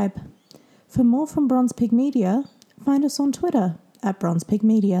subscribe. For more from Bronze Pig Media, find us on Twitter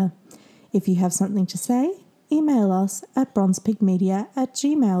 @BronzePigMedia. If you have something to say, email us at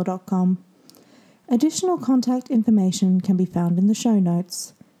bronzepigmedia@gmail.com. Additional contact information can be found in the show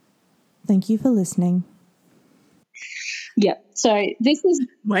notes. Thank you for listening. Yep. So this is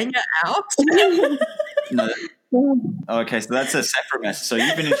Wang it out. No. Okay, so that's a separate message. So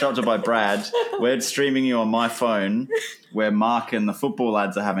you've been interrupted by Brad. We're streaming you on my phone where Mark and the football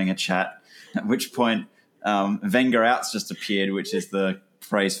lads are having a chat, at which point Wenger out's just appeared, which is the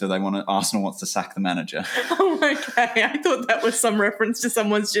phrase for Arsenal wants to sack the manager. Oh, okay. I thought that was some reference to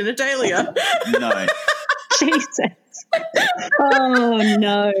someone's genitalia. No. Jesus. Oh,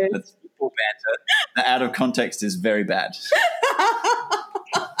 no. That's football banter. The out of context is very bad.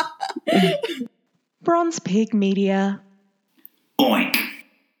 Bronze Pig Media. Oink.